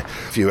Withnail and I a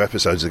few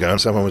episodes ago, and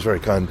someone was very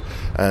kind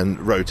and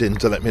wrote in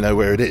to let me know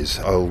where it is.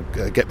 I'll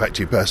get back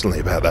to you personally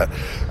about that.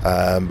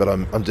 But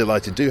I'm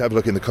delighted. Do have a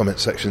look in the comment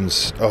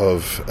sections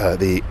of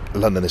the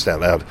Londonist Out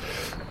Loud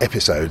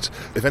episodes.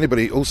 If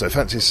anybody also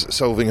fancies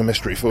solving a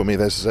mystery for me,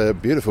 there's a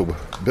beautiful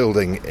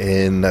building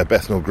in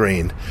Bethnal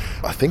Green.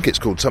 I think it's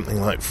called something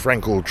like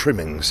Frankel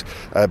Trimmings,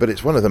 but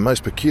it's one of the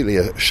most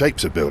peculiar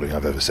shapes of building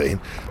I've ever seen.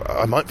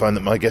 I might find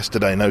that my guest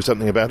today knows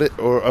something about it,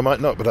 or I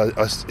might not, but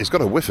it's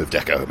got a whiff of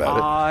deco about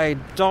it. I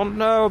don't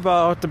know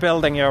about the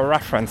building you're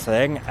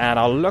referencing, and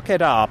I'll look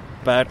it up.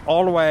 But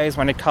always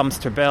when it comes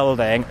to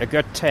building, a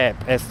good tip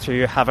is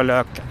to have a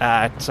look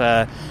at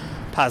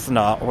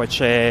Pazner, which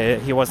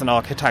he was an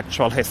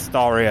architectural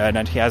historian,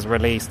 and he has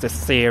released a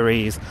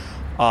series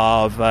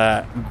of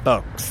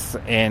books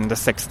in the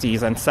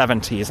 60s and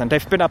 70s, and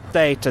they've been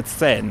updated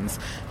since.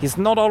 He's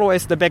not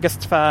always the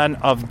biggest fan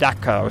of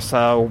Deco,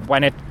 so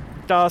when it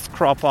does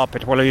crop up,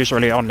 it will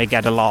usually only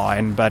get a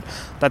line, but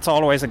that's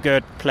always a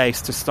good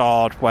place to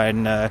start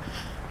when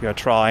you're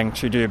trying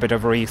to do a bit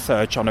of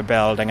research on a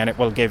building, and it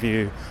will give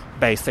you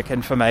basic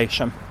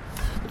information.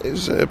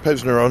 Is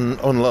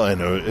Pazner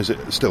online, or is it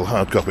still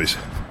hard copies?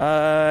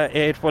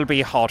 It will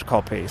be hard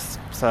copies,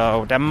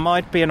 so there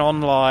might be an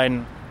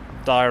online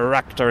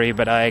directory,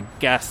 but I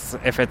guess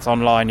if it's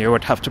online you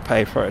would have to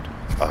pay for it.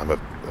 I'm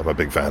a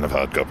big fan of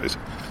hard copies.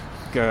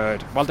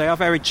 Good. Well, they are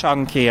very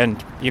chunky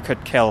and you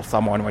could kill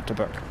someone with the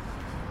book.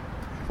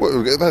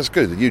 Well, that's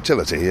good.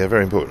 Utility,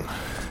 very important.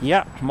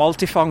 Yeah,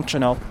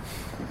 multifunctional.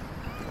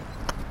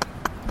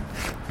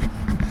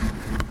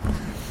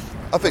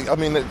 I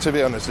mean, to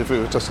be honest, if we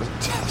were to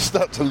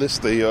start to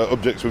list the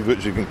objects with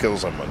which you can kill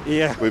someone,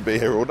 we'd be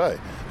here all day.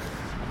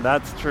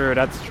 That's true.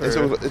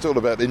 It's all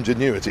about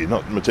ingenuity,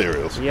 not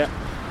materials. Yeah.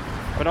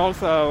 But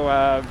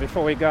also,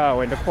 before we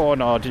go, in the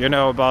corner, do you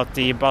know about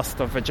the bust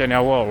of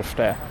Virginia Woolf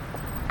there?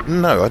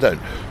 No, I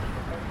don't.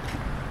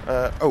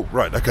 Oh,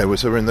 right. Okay. Well,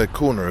 so we're in the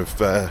corner of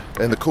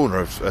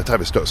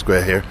Tavistock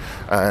Square here,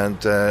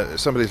 and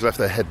somebody's left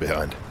their head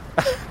behind.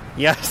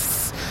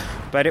 Yes,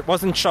 but it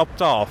wasn't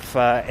chopped off.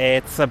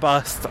 It's a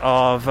bust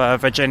of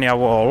Virginia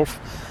Woolf,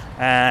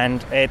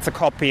 and it's a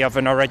copy of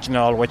an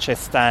original which is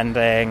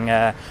standing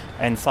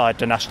inside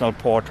the National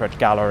Portrait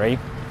Gallery.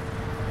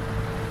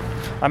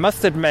 I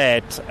must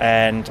admit,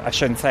 and I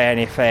shouldn't say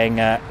anything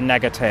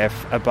negative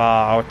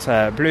about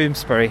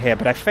Bloomsbury here,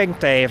 but I think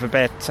they've a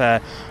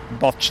bit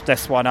botched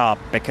this one up,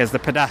 because the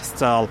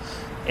pedestal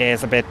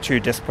is a bit too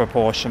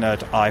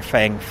disproportionate, I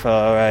think,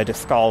 for the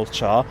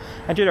sculpture.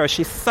 And, you know,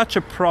 she's such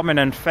a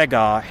prominent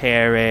figure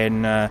here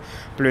in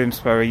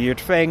Bloomsbury, you'd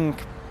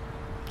think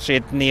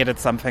she'd needed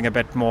something a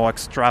bit more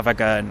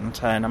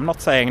extravagant, and I'm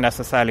not saying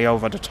necessarily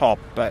over the top,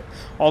 but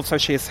also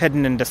she's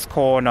hidden in this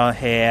corner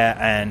here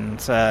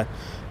and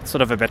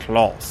sort of a bit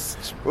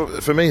lost. Well,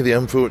 for me, the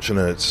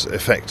unfortunate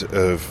effect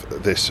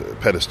of this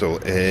pedestal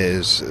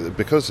is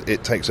because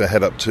it takes her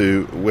head up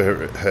to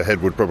where her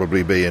head would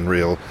probably be in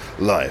real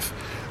life.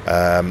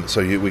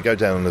 We go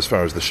down as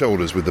far as the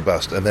shoulders with the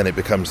bust, and then it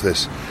becomes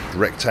this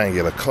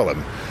rectangular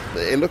column.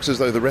 It looks as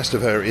though the rest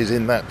of her is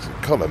in that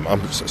column.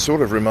 I'm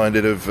sort of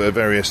reminded of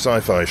various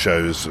sci-fi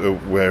shows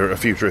where a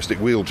futuristic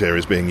wheelchair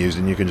is being used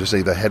and you can just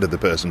see the head of the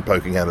person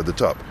poking out of the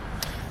top.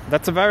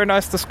 That's a very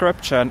nice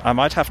description. I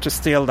might have to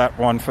steal that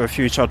one for a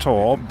future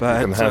tour, but...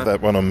 You can have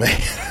that one on me.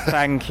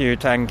 Thank you.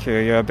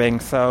 You're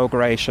being so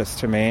gracious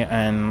to me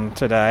and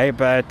today.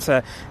 But,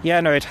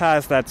 it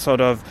has that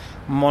sort of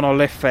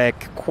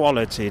monolithic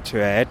quality to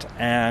it,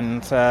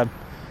 and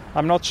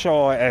I'm not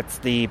sure it's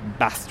the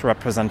best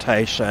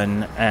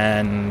representation,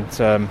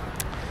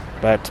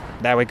 but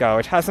there we go.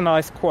 It has a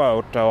nice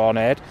quote, though, on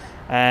it.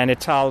 And it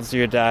tells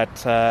you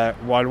that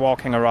while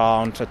walking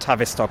around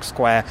Tavistock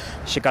Square,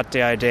 she got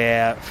the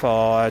idea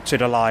to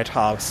the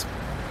lighthouse.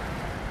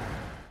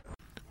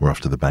 We're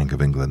off to the Bank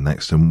of England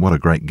next, and what a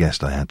great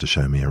guest I had to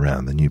show me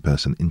around, the new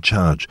person in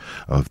charge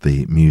of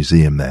the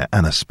museum there,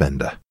 Anna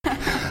Spender.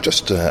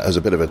 Just as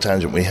a bit of a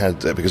tangent, we had,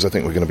 because I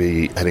think we're going to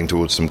be heading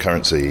towards some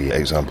currency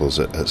examples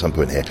at some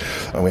point here,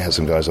 and we had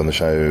some guys on the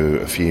show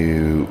a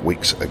few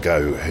weeks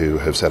ago who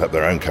have set up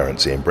their own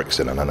currency in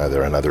Brixton, and I know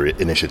there are other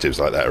initiatives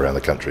like that around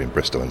the country, in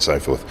Bristol and so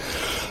forth.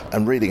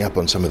 And reading up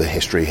on some of the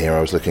history here, I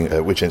was looking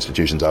at which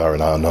institutions are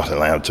and are not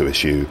allowed to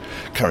issue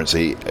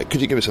currency. Could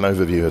you give us an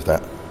overview of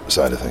that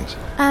side of things?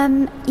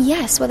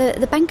 Yes, well,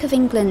 the Bank of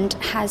England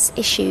has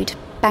issued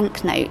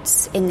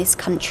banknotes in this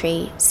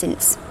country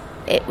since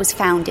it was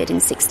founded in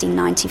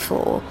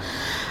 1694.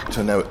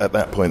 So now, at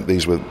that point,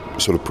 these were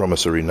sort of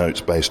promissory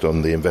notes based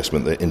on the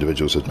investment that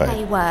individuals had made?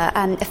 They were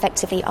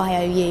effectively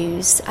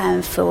IOUs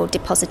for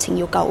depositing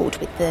your gold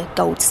with the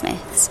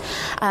goldsmiths.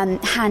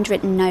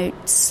 Handwritten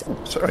notes.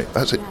 Sorry,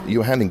 that's it. You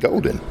were handing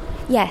gold in?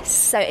 Yes,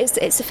 so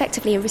it's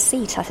effectively a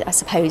receipt, I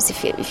suppose,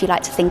 if you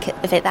like to think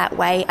of it that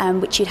way,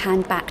 which you'd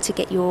hand back to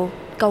get your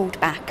gold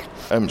back.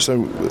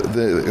 So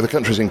the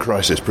country's in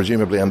crisis,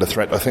 presumably under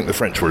threat. I think the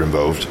French were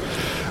involved.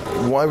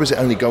 Why was it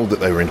only gold that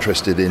they were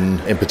interested in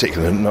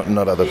particular,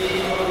 not other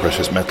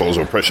precious metals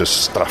or precious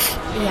stuff?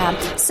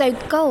 Yeah, so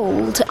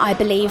gold, I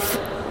believe,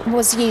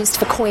 was used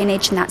for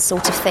coinage and that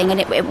sort of thing, and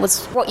it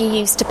was what you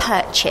used to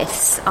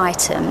purchase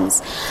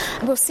items.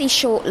 We'll see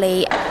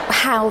shortly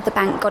how the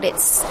bank got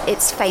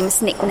its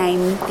famous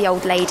nickname, the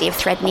Old Lady of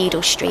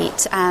Threadneedle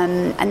Street,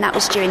 and that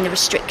was during the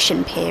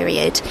restriction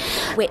period,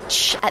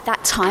 which at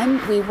that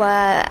time we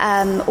were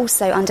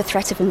also under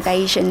threat of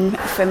invasion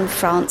from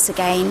France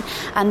again,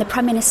 and the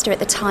Prime Minister at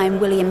the time,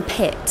 William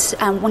Pitt,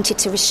 wanted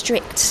to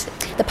restrict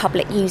the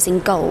public using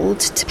gold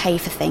to pay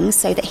for things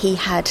so that he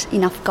had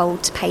enough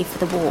gold to pay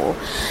for the war.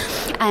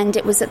 And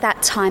it was at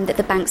that time that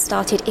the bank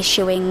started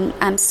issuing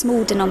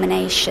small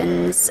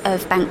denominations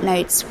of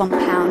banknotes,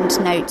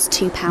 £1 notes,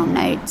 £2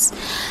 notes,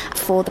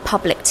 for the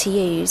public to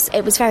use.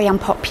 It was very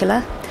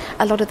unpopular.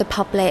 A lot of the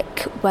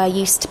public were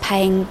used to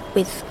paying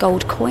with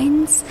gold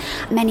coins.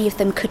 Many of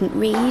them couldn't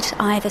read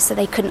either, so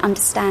they couldn't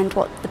understand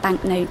what the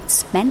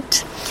banknotes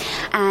meant.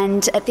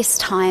 And at this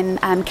time,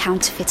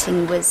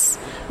 counterfeiting was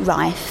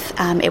rife.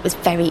 It was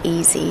very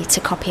easy to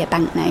copy a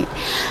banknote.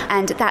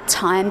 And at that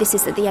time, this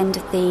is at the end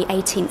of the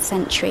 18th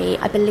century,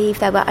 I believe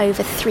there were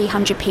over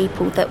 300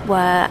 people that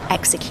were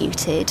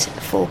executed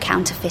for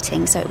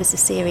counterfeiting, so it was a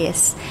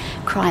serious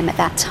crime at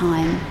that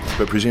time.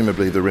 But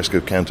presumably the risk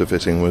of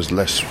counterfeiting was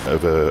less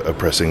of a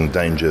pressing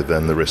danger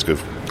than the risk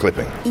of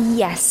clipping.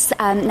 Yes.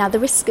 Now, the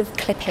risk of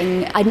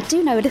clipping, I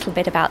do know a little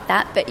bit about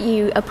that, but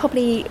you are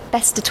probably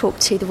best to talk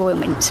to the Royal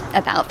Mint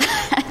about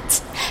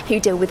that, who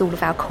deal with all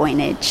of our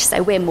coinage.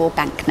 So we're more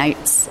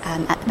banknotes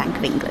at the Bank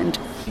of England.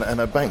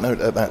 And a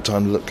banknote at that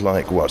time looked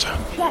like what?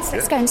 Yes,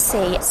 let's go and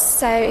see.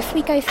 So if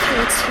we go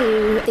through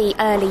to the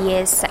early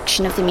years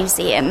section of the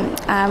museum,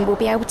 we'll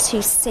be able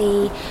to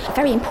see a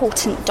very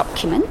important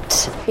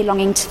document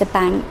belonging to the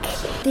bank.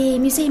 The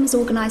museum is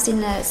organised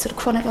in a sort of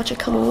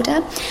chronological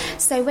order.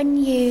 So when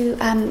you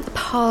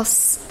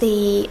pass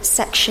the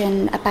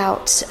section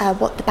about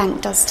what the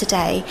bank does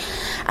today,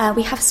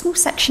 we have a small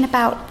section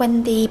about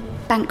when the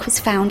bank was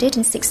founded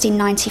in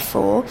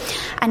 1694,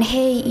 and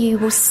here you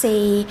will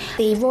see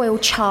the royal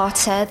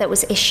charter that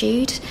was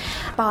issued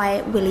by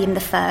William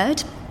III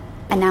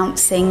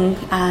announcing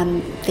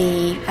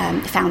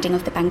the founding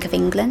of the Bank of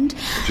England.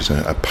 Which is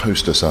a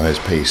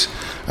poster-sized piece,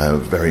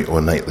 very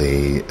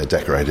ornately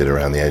decorated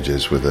around the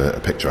edges with a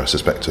picture, I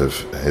suspect, of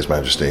His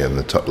Majesty in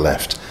the top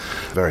left.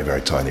 Very,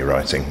 very tiny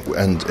writing.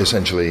 And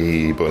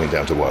essentially boiling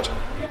down to what?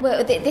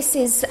 Well, this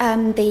is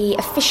the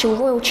official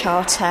royal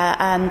charter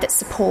that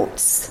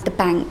supports the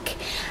bank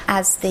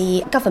as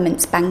the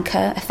government's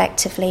banker,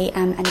 effectively,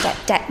 and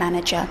debt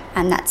manager.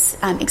 And that's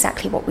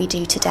exactly what we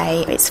do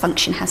today. Its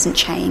function hasn't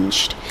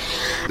changed.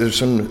 There's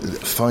some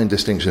fine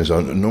distinctions.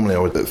 Normally I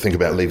would think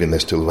about leaving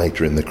this till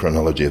later in the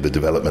chronology of the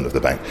development of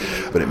the bank,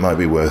 but it might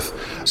be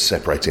worth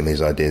separating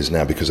these ideas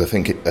now, because I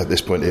think at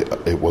this point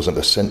it wasn't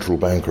a central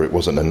bank or it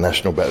wasn't a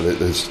national bank.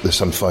 There's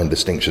some fine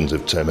distinctions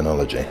of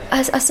terminology.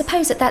 I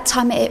suppose at that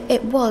time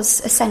it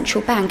was a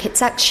central bank.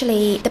 It's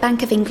actually, the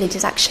Bank of England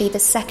is actually the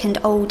second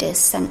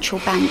oldest central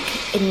bank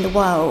in the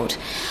world.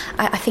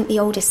 I think the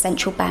oldest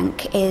central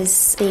bank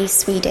is the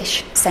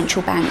Swedish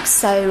central bank.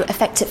 So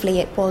effectively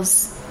it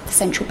was the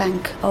Central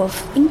Bank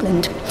of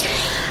England.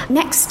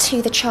 Next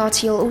to the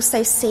charter, you'll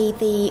also see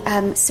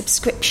the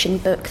subscription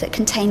book that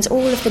contains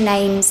all of the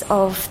names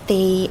of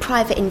the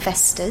private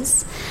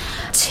investors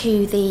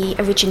to the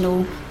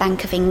original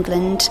Bank of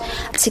England,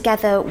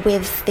 together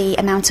with the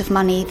amount of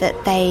money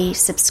that they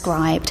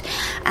subscribed.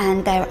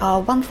 And there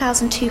are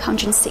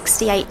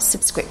 1,268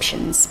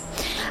 subscriptions.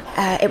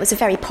 It was a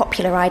very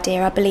popular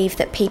idea. I believe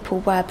that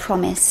people were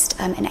promised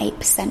an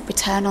 8%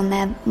 return on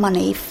their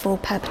money for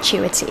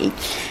perpetuity.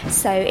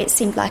 So it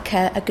seemed like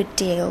a good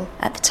deal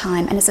at the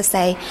time. And as I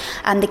say,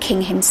 the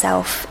King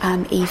himself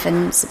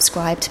even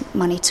subscribed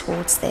money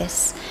towards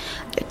this.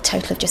 A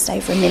total of just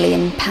over £1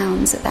 million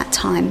at that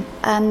time.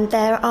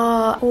 There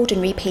are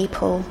ordinary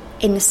people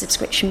in the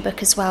subscription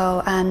book as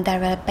well.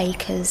 There are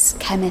bakers,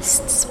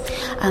 chemists,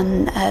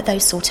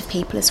 those sort of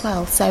people as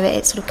well. So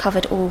it sort of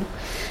covered all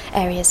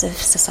areas of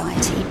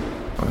society.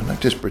 I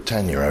noticed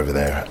Britannia over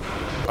there.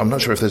 I'm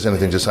not sure if there's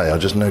anything to say. I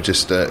just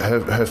noticed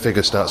her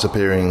figure starts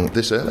appearing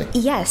this early.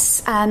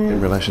 Yes. In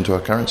relation to our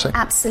currency?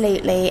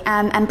 Absolutely.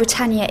 And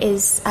Britannia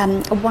is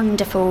a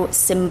wonderful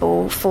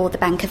symbol for the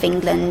Bank of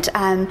England.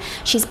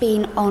 She's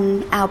been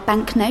on our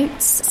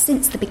banknotes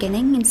since the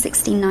beginning in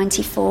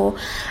 1694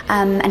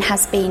 and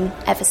has been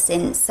ever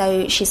since.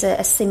 So she's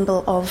a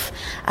symbol of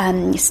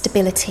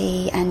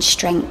stability and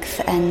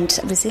strength and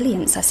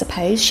resilience, I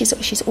suppose.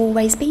 She's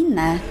always been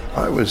there.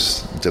 I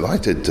was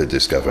delighted to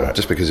discover,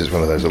 just because it's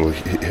one of those little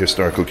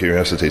historical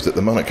curiosities, that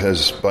the monarch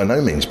has by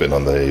no means been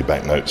on the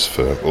banknotes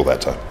for all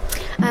that time.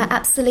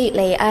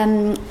 Absolutely.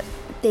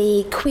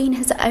 The Queen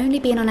has only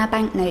been on our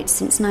banknotes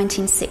since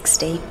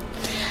 1960,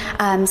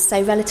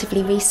 so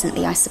relatively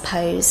recently, I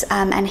suppose,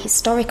 and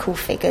historical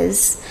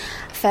figures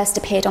first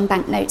appeared on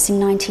banknotes in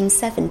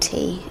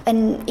 1970,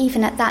 and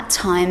even at that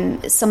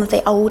time some of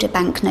the older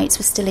banknotes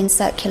were still in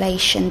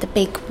circulation. The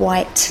big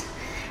white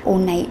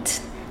ornate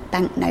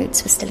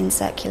banknotes were still in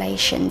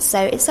circulation. So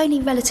it's only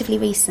relatively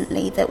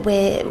recently that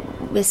we're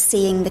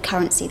seeing the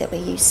currency that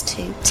we're used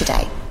to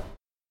today.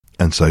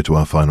 And so to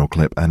our final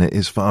clip, and it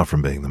is far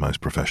from being the most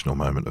professional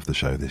moment of the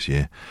show this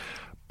year,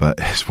 but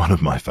it's one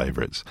of my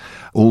favourites.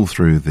 All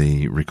through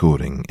the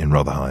recording in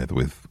Rotherhithe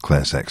with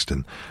Claire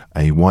Sexton,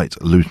 a white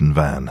Luton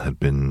van had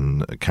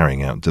been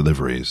carrying out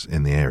deliveries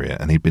in the area,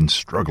 and he'd been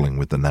struggling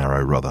with the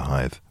narrow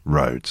Rotherhithe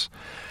roads.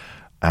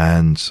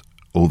 And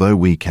although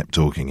we kept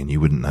talking and you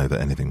wouldn't know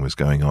that anything was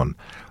going on,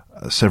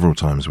 several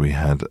times we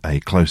had a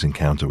close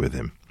encounter with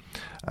him.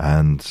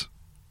 And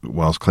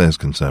whilst Claire's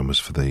concern was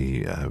for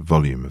the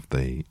volume of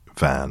the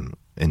van,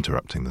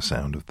 interrupting the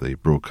sound of the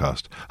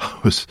broadcast. I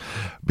was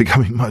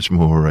becoming much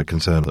more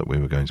concerned that we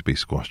were going to be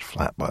squashed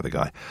flat by the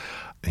guy.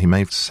 He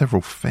made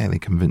several fairly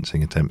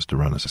convincing attempts to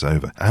run us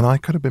over, and I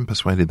could have been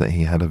persuaded that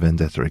he had a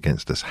vendetta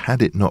against us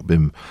had it not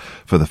been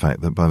for the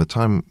fact that by the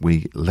time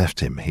we left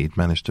him, he'd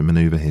managed to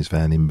manoeuvre his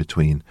van in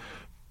between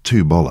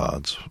two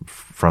bollards,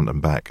 front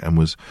and back, and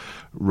was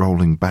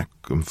rolling back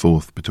and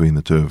forth between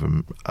the two of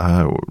them,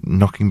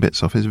 knocking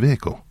bits off his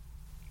vehicle.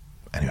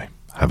 Anyway,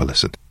 have a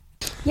listen.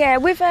 Yeah,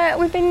 we've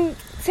been.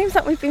 Seems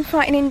like we've been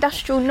fighting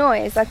industrial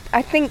noise.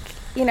 I think,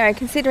 you know,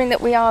 considering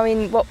that we are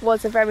in what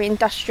was a very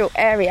industrial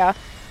area,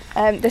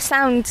 the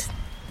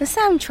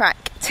soundtrack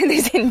to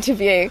this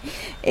interview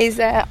is.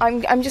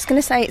 I'm just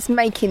going to say it's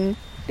making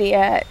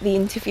the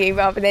interview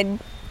rather than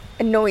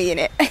annoying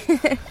it.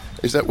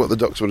 Is that what the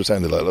docks would have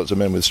sounded like? Lots of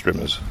men with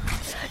streamers?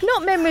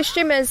 Not men with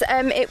streamers.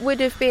 It would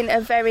have been a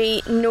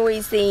very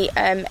noisy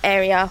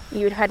area.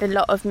 You would have had a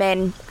lot of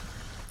men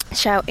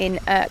shouting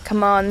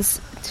commands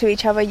to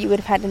each other. You would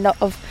have had a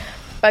lot of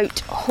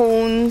boat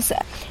horns.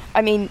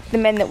 I mean, the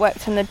men that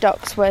worked on the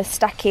docks were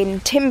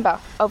stacking timber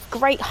of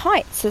great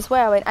heights as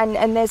well.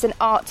 And there's an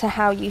art to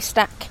how you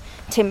stack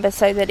timber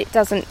so that it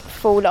doesn't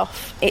fall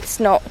off. It's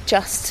not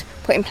just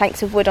putting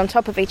planks of wood on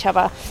top of each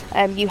other.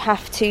 You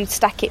have to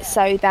stack it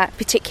so that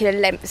particular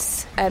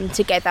lengths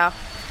together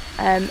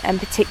and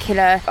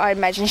particular, I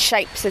imagine,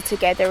 shapes are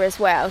together as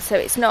well. So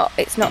it's not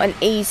an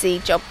easy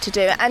job to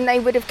do. And they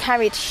would have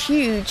carried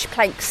huge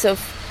planks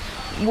of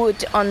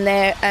wood on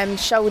their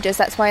shoulders.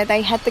 That's why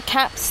they had the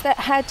caps that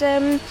had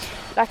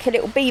like a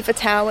little beaver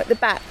tail at the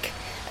back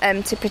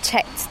to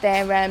protect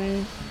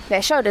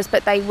their shoulders,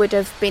 but they would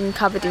have been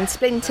covered in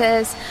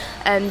splinters.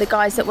 The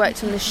guys that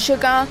worked on the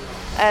sugar,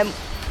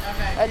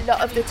 a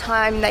lot of the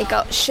time they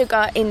got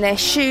sugar in their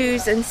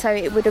shoes, and so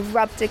it would have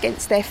rubbed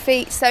against their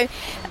feet. So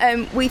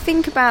we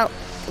think about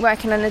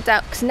working on the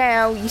docks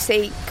now, you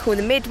see Call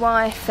the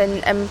Midwife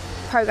and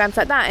programmes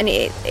like that, and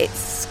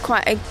it's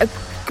quite a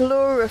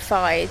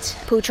glorified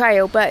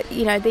portrayal, but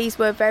you know, these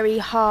were very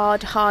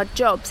hard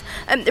jobs.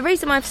 The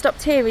reason I've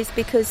stopped here is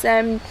because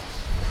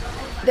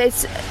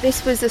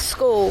this was a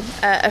school,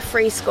 a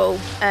free school,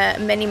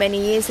 many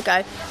years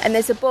ago, and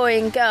there's a boy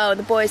and girl.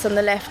 The boy's on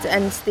the left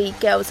and the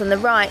girl's on the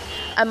right,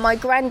 and my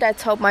granddad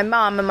told my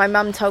mum and my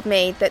mum told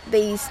me that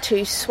these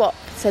two swap,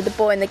 so the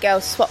boy and the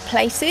girl swap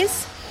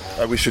places.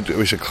 We should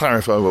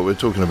clarify what we're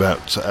talking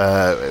about,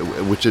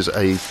 which is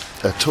a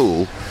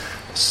tall,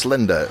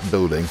 slender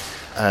building,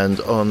 and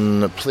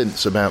on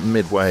plinths about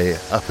midway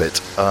up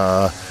it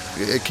are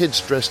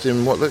kids dressed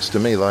in what looks to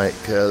me like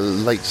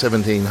late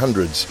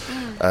 1700s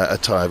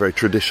attire, very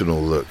traditional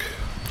look.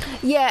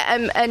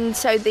 Yeah, and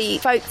so the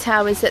folk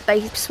tale is that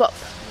they swap,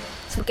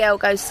 so the girl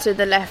goes to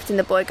the left and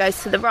the boy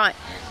goes to the right.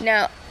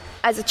 Now,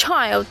 as a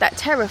child, that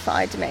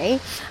terrified me.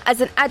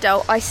 As an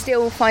adult, I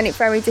still find it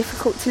very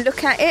difficult to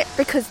look at it,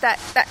 because that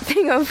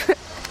thing of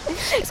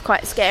it's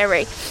quite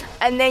scary.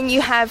 And then you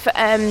have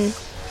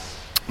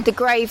the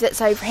grave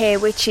that's over here,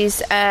 which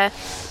is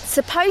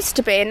supposed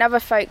to be another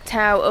folk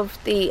tale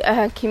of the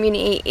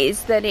community,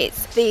 is that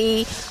it's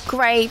the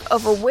grave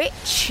of a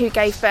witch who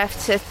gave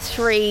birth to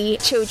 3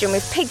 children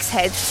with pig's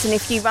heads, and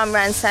if you run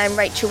around saying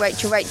Rachel,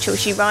 Rachel, Rachel,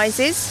 she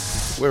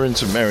rises. We're in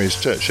St Mary's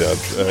churchyard,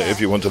 if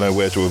you want to know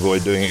where to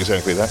avoid doing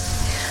exactly that.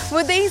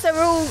 Well, these are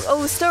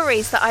all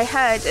stories that I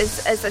heard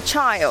as a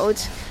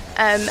child,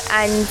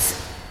 and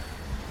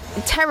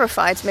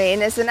terrified me,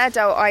 and as an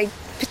adult I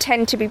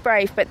pretend to be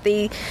brave, but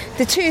the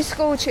 2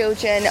 school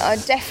children are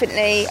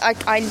definitely,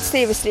 I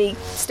seriously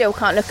still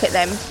can't look at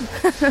them.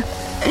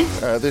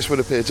 This would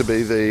appear to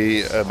be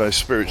the most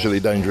spiritually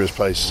dangerous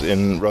place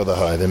in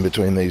Rotherhithe, in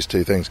between these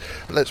two things.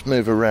 Let's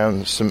move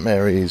around St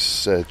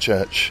Mary's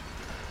church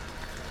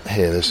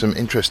here. There's some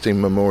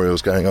interesting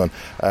memorials going on.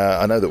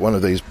 I know that one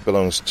of these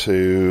belongs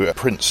to a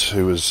prince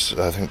who was,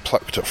 I think,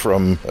 plucked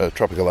from a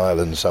tropical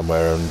island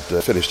somewhere and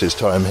finished his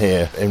time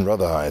here in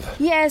Rotherhithe.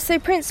 Yeah, so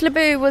Prince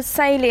Lebu was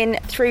sailing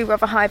through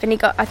Rotherhithe and he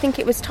got, I think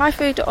it was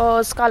typhoid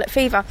or scarlet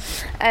fever,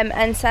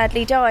 and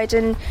sadly died,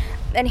 and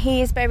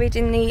he is buried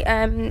in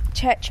the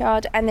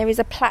churchyard, and there is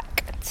a plaque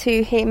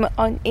to him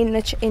in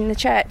the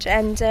church,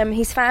 and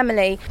his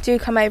family do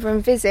come over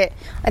and visit.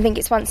 I think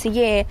it's once a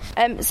year.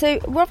 So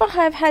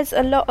Rotherhithe has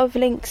a lot of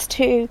links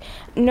to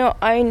not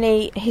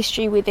only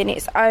history within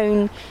its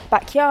own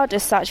backyard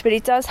as such, but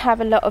it does have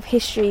a lot of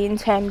history in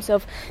terms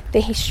of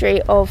the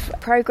history of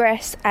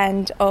progress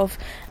and of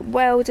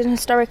world and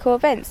historical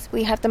events.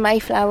 We have the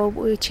Mayflower,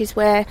 which is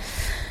where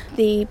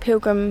the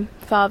Pilgrim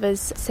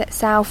Fathers set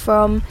sail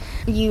from.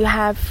 You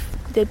have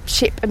the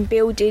ship and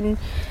building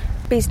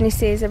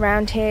businesses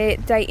around here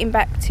dating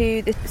back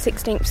to the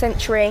 16th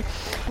century.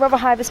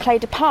 Rotherhithe has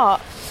played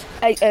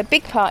a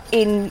big part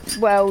in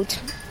world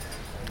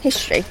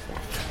history.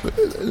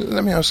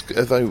 Let me ask,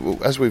 though,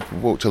 as we've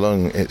walked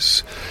along,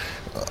 it's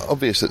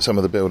obvious that some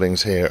of the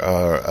buildings here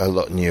are a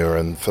lot newer,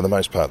 and for the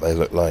most part they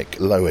look like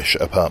lowish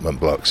apartment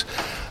blocks.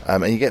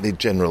 And you get the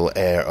general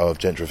air of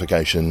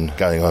gentrification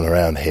going on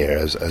around here,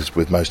 as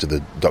with most of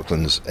the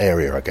Docklands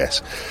area, I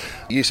guess.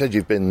 You said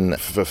you've been,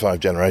 for 5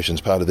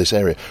 generations, part of this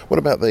area. What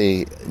about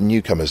the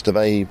newcomers? Do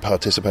they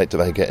participate? Do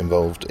they get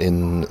involved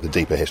in the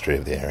deeper history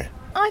of the area?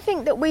 I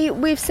think that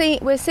we're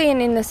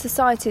seeing in the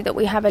society that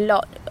we have a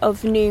lot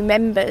of new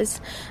members.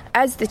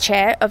 As the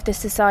chair of the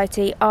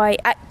society, I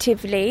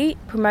actively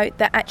promote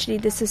that actually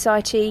the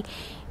society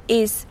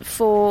is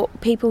for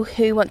people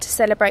who want to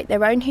celebrate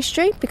their own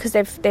history, because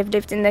they've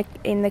lived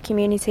in the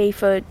community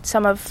for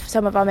some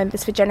of our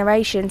members for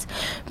generations.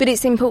 But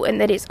it's important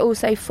that it's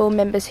also for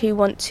members who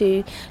want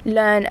to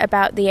learn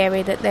about the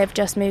area that they've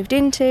just moved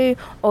into,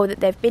 or that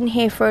they've been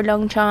here for a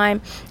long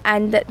time,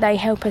 and that they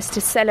help us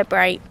to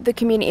celebrate the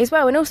community as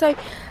well. And also,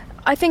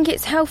 I think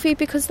it's healthy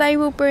because they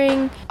will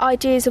bring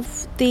ideas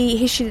of the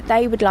history that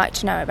they would like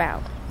to know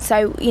about.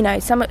 So, you know,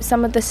 some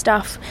of the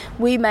stuff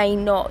we may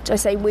not, I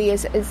say we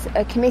as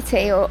a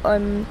committee, or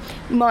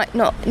might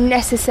not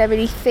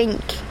necessarily think,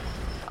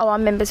 oh, our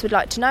members would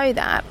like to know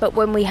that. But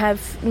when we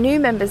have new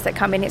members that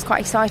come in, it's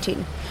quite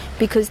exciting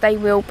because they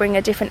will bring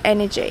a different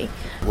energy.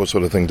 What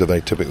sort of thing do they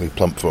typically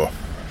plump for?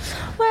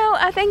 Well,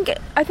 I think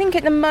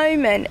at the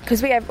moment,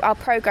 because we have our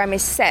programme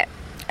is set,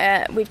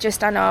 we've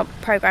just done our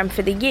programme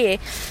for the year.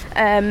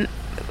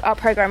 Our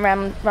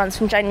programme runs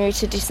from January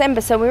to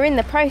December, so we're in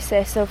the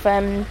process of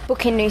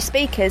booking new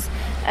speakers,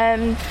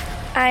 and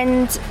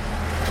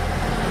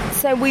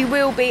so we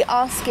will be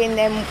asking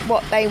them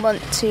what they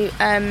want to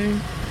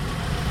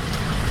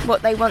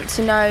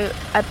know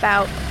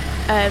about.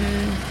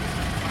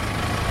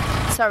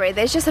 Sorry,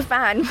 there's just a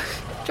van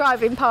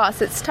driving past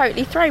that's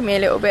totally thrown me a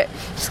little bit,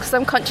 just because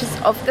I'm conscious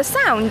of the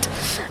sound.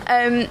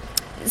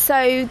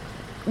 So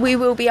we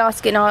will be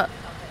asking our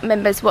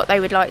members what they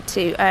would like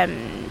to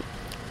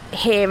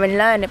hear and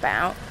learn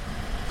about.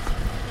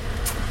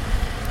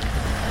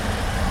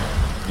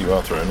 You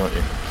are throwing, aren't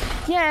you?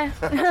 Yeah.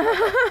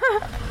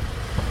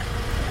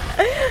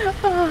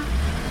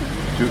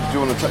 do you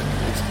want to take?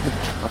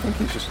 I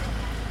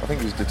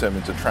think he's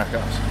determined to track us.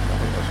 I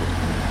think that's what.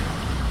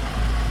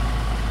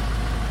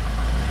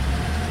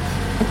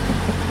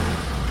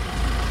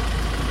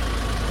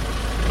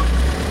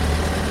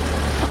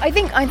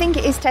 I think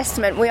it is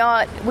testament. We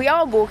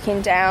are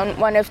walking down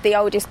one of the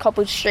oldest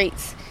cobbled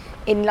streets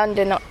in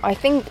London, I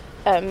think,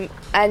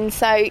 and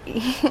so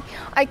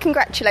I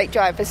congratulate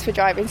drivers for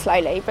driving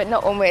slowly, but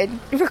not when we're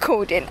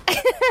recording.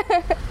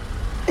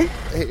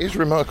 It is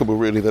remarkable,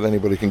 really, that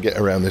anybody can get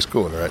around this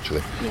corner,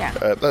 actually. Yeah.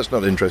 That's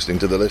not interesting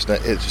to the listener.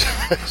 It's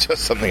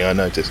just something I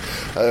noticed.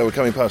 We're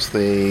coming past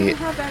the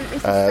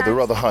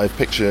Rotherhithe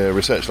Picture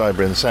Research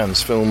Library and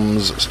Sands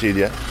Films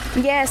Studio.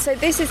 Yeah, so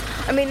this is,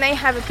 I mean, they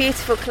have a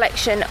beautiful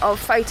collection of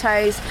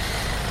photos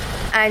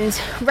and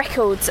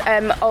records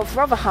of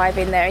Rotherhithe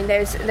in there, and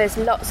there's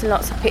lots and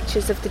lots of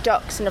pictures of the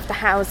docks and of the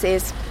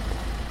houses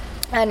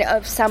and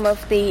of some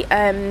of the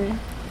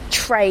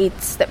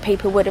trades that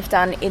people would have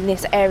done in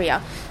this area.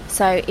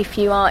 So if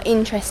you are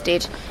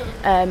interested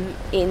in,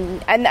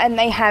 and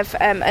they have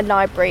a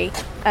library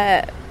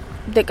that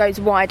goes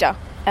wider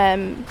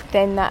than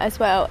that as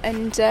well,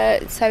 and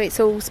so it's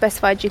all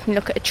specified. You can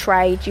look at a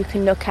trade, you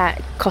can look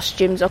at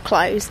costumes or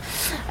clothes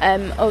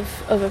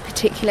of a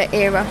particular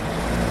era.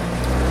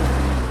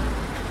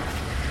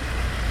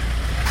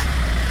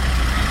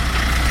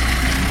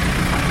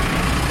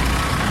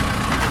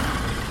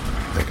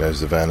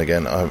 Goes the van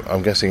again.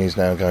 I'm guessing he's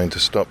now going to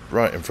stop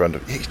right in front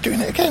of... He's doing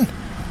it again.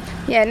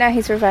 Yeah, now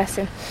he's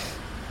reversing.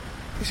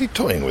 Is he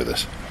toying with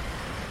us?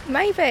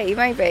 Maybe.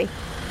 Okay,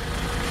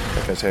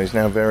 so he's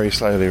now very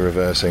slowly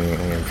reversing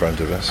in front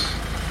of us.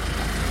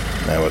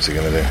 Now what's he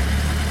going to do?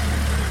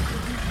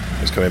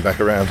 He's coming back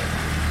around.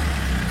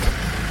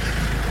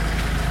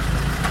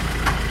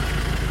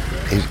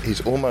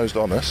 He's almost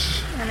on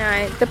us. I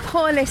know. The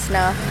poor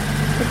listener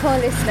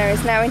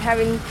is now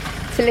having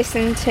to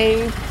listen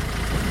to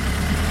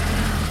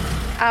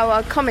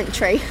our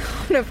commentary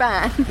on a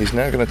van. He's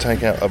now going to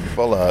take out a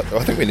bollard.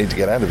 I think we need to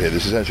get out of here.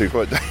 This is actually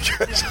quite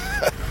dangerous.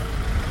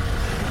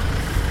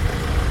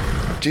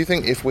 Do you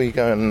think if we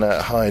go and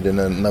hide in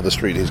another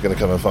street, he's going to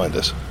come and find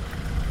us?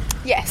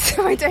 Yes,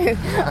 I do.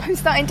 I'm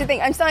starting to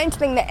think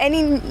that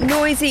any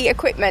noisy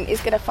equipment is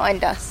going to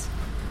find us.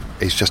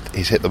 He's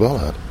hit the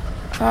bollard.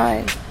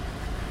 Right.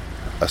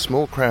 A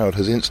small crowd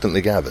has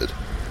instantly gathered.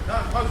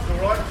 No, post all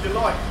right. It's your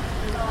light.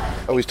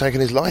 Oh, he's taken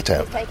his light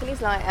out. He's taken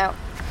his light out.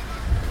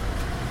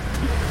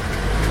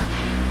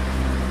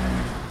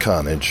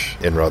 Carnage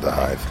in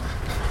Rotherhithe.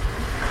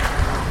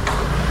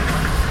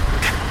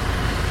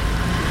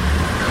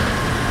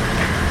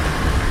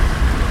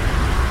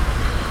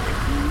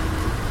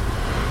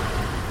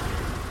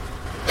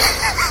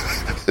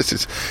 This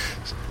is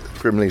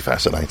grimly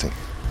fascinating.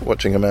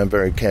 Watching a man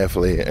very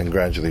carefully and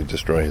gradually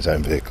destroy his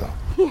own vehicle.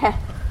 Yeah.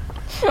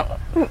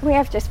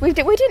 We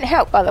didn't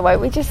help, by the way.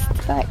 We just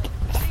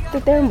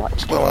stood there and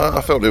watched. Well,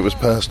 I felt it was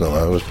personal.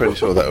 I was pretty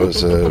sure that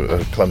was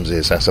a clumsy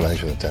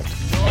assassination attempt.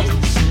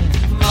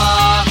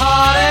 My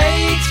heart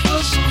aches.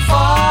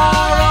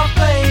 far-off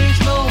place,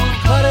 no one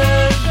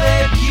clutters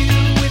their view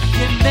with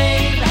your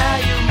name, how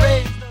you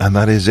raised. And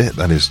that is it.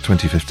 That is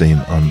 2015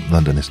 on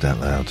Londonist Out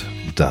Loud.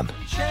 Done.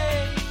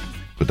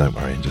 But don't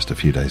worry, in just a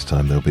few days'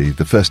 time there'll be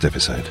the first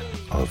episode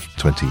of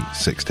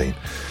 2016.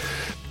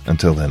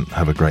 Until then,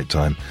 have a great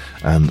time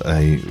and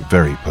a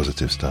very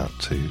positive start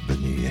to the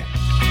new year.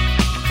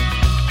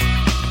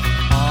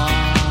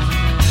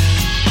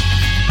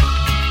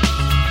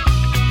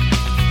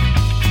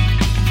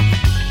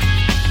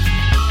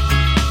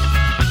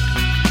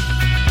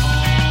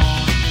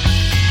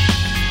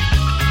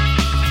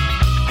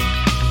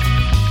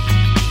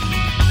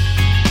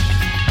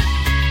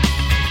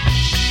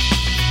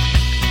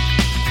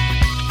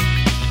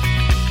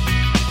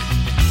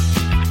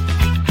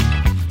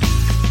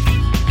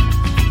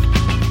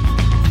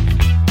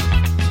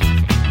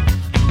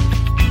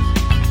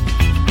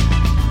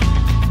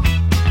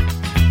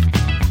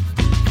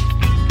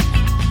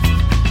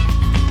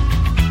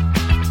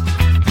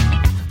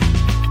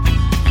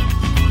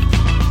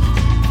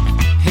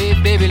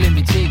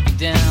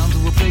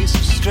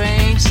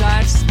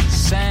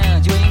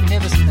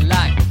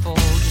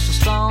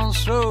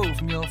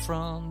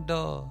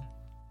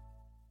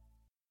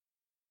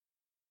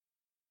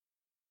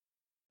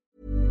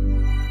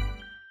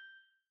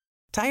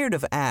 Tired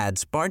of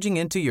ads barging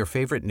into your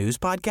favorite news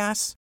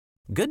podcasts?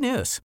 Good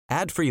news.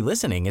 Ad-free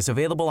listening is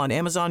available on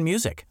Amazon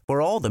Music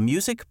for all the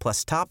music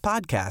plus top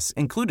podcasts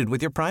included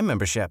with your Prime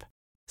membership.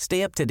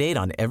 Stay up to date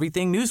on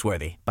everything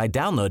newsworthy by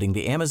downloading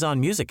the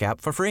Amazon Music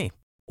app for free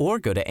or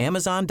go to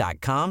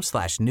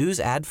amazon.com/news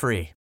ad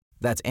free.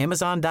 That's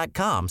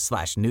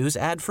amazon.com/news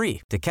ad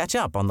free to catch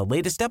up on the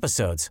latest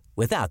episodes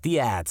without the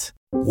ads.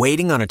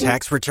 Waiting on a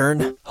tax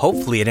return?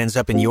 Hopefully it ends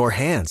up in your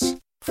hands.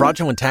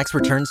 Fraudulent tax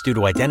returns due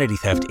to identity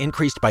theft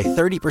increased by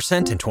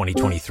 30% in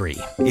 2023.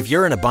 If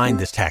you're in a bind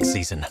this tax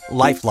season,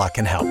 LifeLock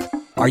can help.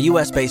 Our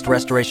U.S.-based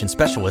restoration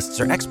specialists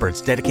are experts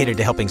dedicated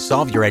to helping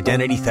solve your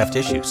identity theft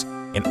issues.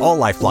 And all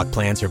LifeLock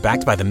plans are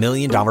backed by the $1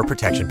 Million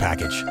Protection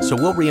Package. So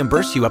we'll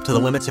reimburse you up to the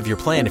limits of your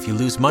plan if you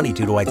lose money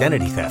due to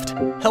identity theft.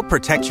 Help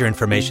protect your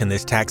information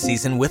this tax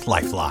season with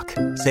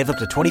LifeLock. Save up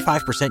to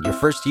 25% your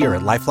first year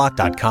at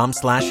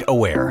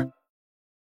LifeLock.com/aware.